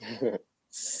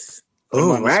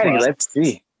 All righty, let's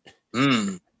see.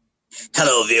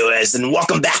 Hello, viewers, and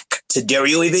welcome back to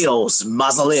Dario Eville's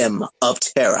Mausoleum of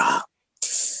Terror.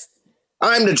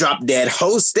 I'm the drop-dead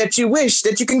host that you wish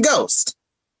that you can ghost.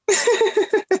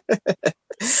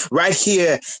 Right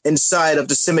here inside of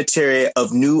the cemetery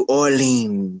of New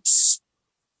Orleans.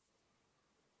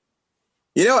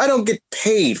 You know, I don't get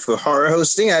paid for horror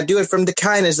hosting. I do it from the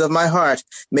kindness of my heart.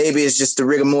 Maybe it's just the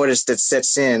rigor mortis that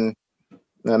sets in.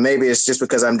 Maybe it's just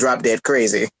because I'm drop-dead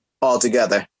crazy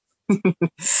altogether.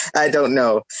 I don't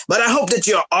know. But I hope that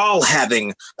you're all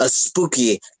having a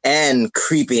spooky and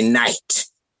creepy night.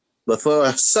 But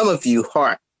for some of you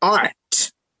who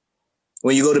aren't,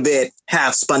 when you go to bed,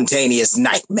 have spontaneous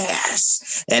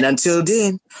nightmares. And until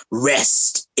then,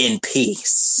 rest in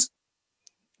peace.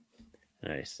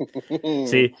 Nice.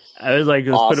 See, I was like,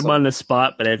 let's put him on the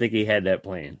spot, but I think he had that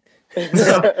plan.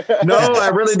 No, I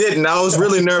really didn't. I was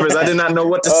really nervous. I did not know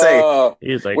what to say.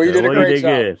 He was like, well, you did a great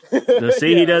job. Good. So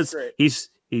see, he does.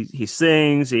 He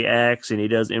sings, he acts, and he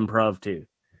does improv too.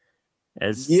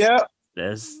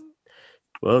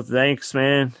 Well, thanks,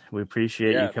 man. We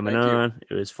appreciate you coming on.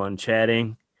 It was fun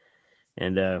chatting,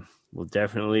 and we'll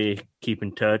definitely keep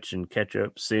in touch and catch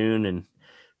up soon, and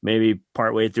maybe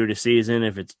partway through the season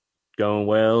if it's going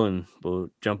well, and we'll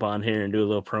jump on here and do a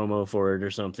little promo for it or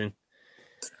something.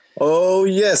 Oh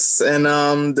yes,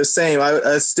 and the same.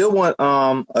 I still want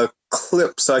a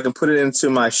clip so I can put it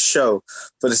into my show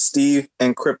for the Steve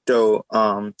and Crypto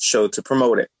show to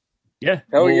promote it. Yeah,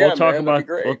 we'll talk about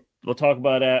we'll talk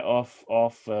about that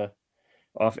off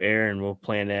air, and we'll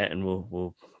plan that, and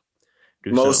we'll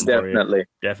do most definitely.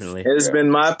 Definitely, it's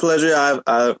been my pleasure.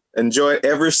 I've enjoyed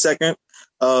every second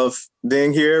of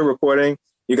being here recording.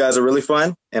 You guys are really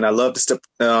fun, and I love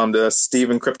the Steve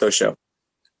and Crypto show.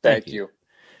 Thank you.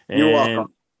 You're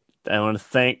welcome. I want to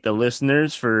thank the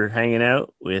listeners for hanging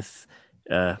out with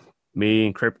me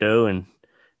and Crypto and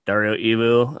Dario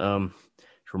Eville. To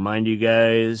remind you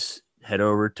guys, head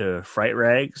over to Fright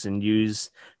Rags and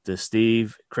use the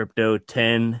Steve Crypto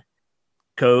 10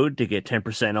 code to get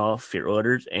 10% off your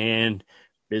orders, and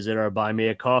visit our Buy Me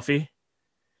a Coffee.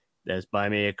 That's Buy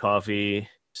Me a Coffee,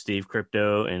 Steve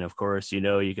Crypto, and of course, you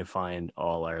can find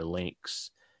all our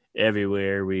links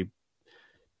everywhere. We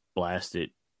blast it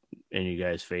in you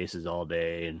guys' faces all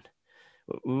day, and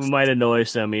we might annoy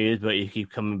some of you, but you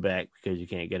keep coming back because you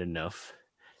can't get enough.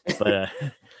 But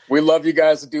we love you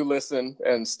guys that do listen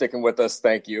and sticking with us.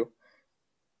 Thank you.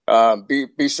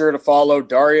 Be sure to follow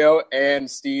Dario and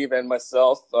Steve and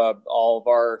myself, all of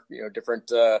our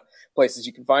different places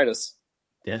you can find us.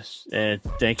 Yes, and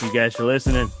thank you guys for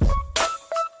listening.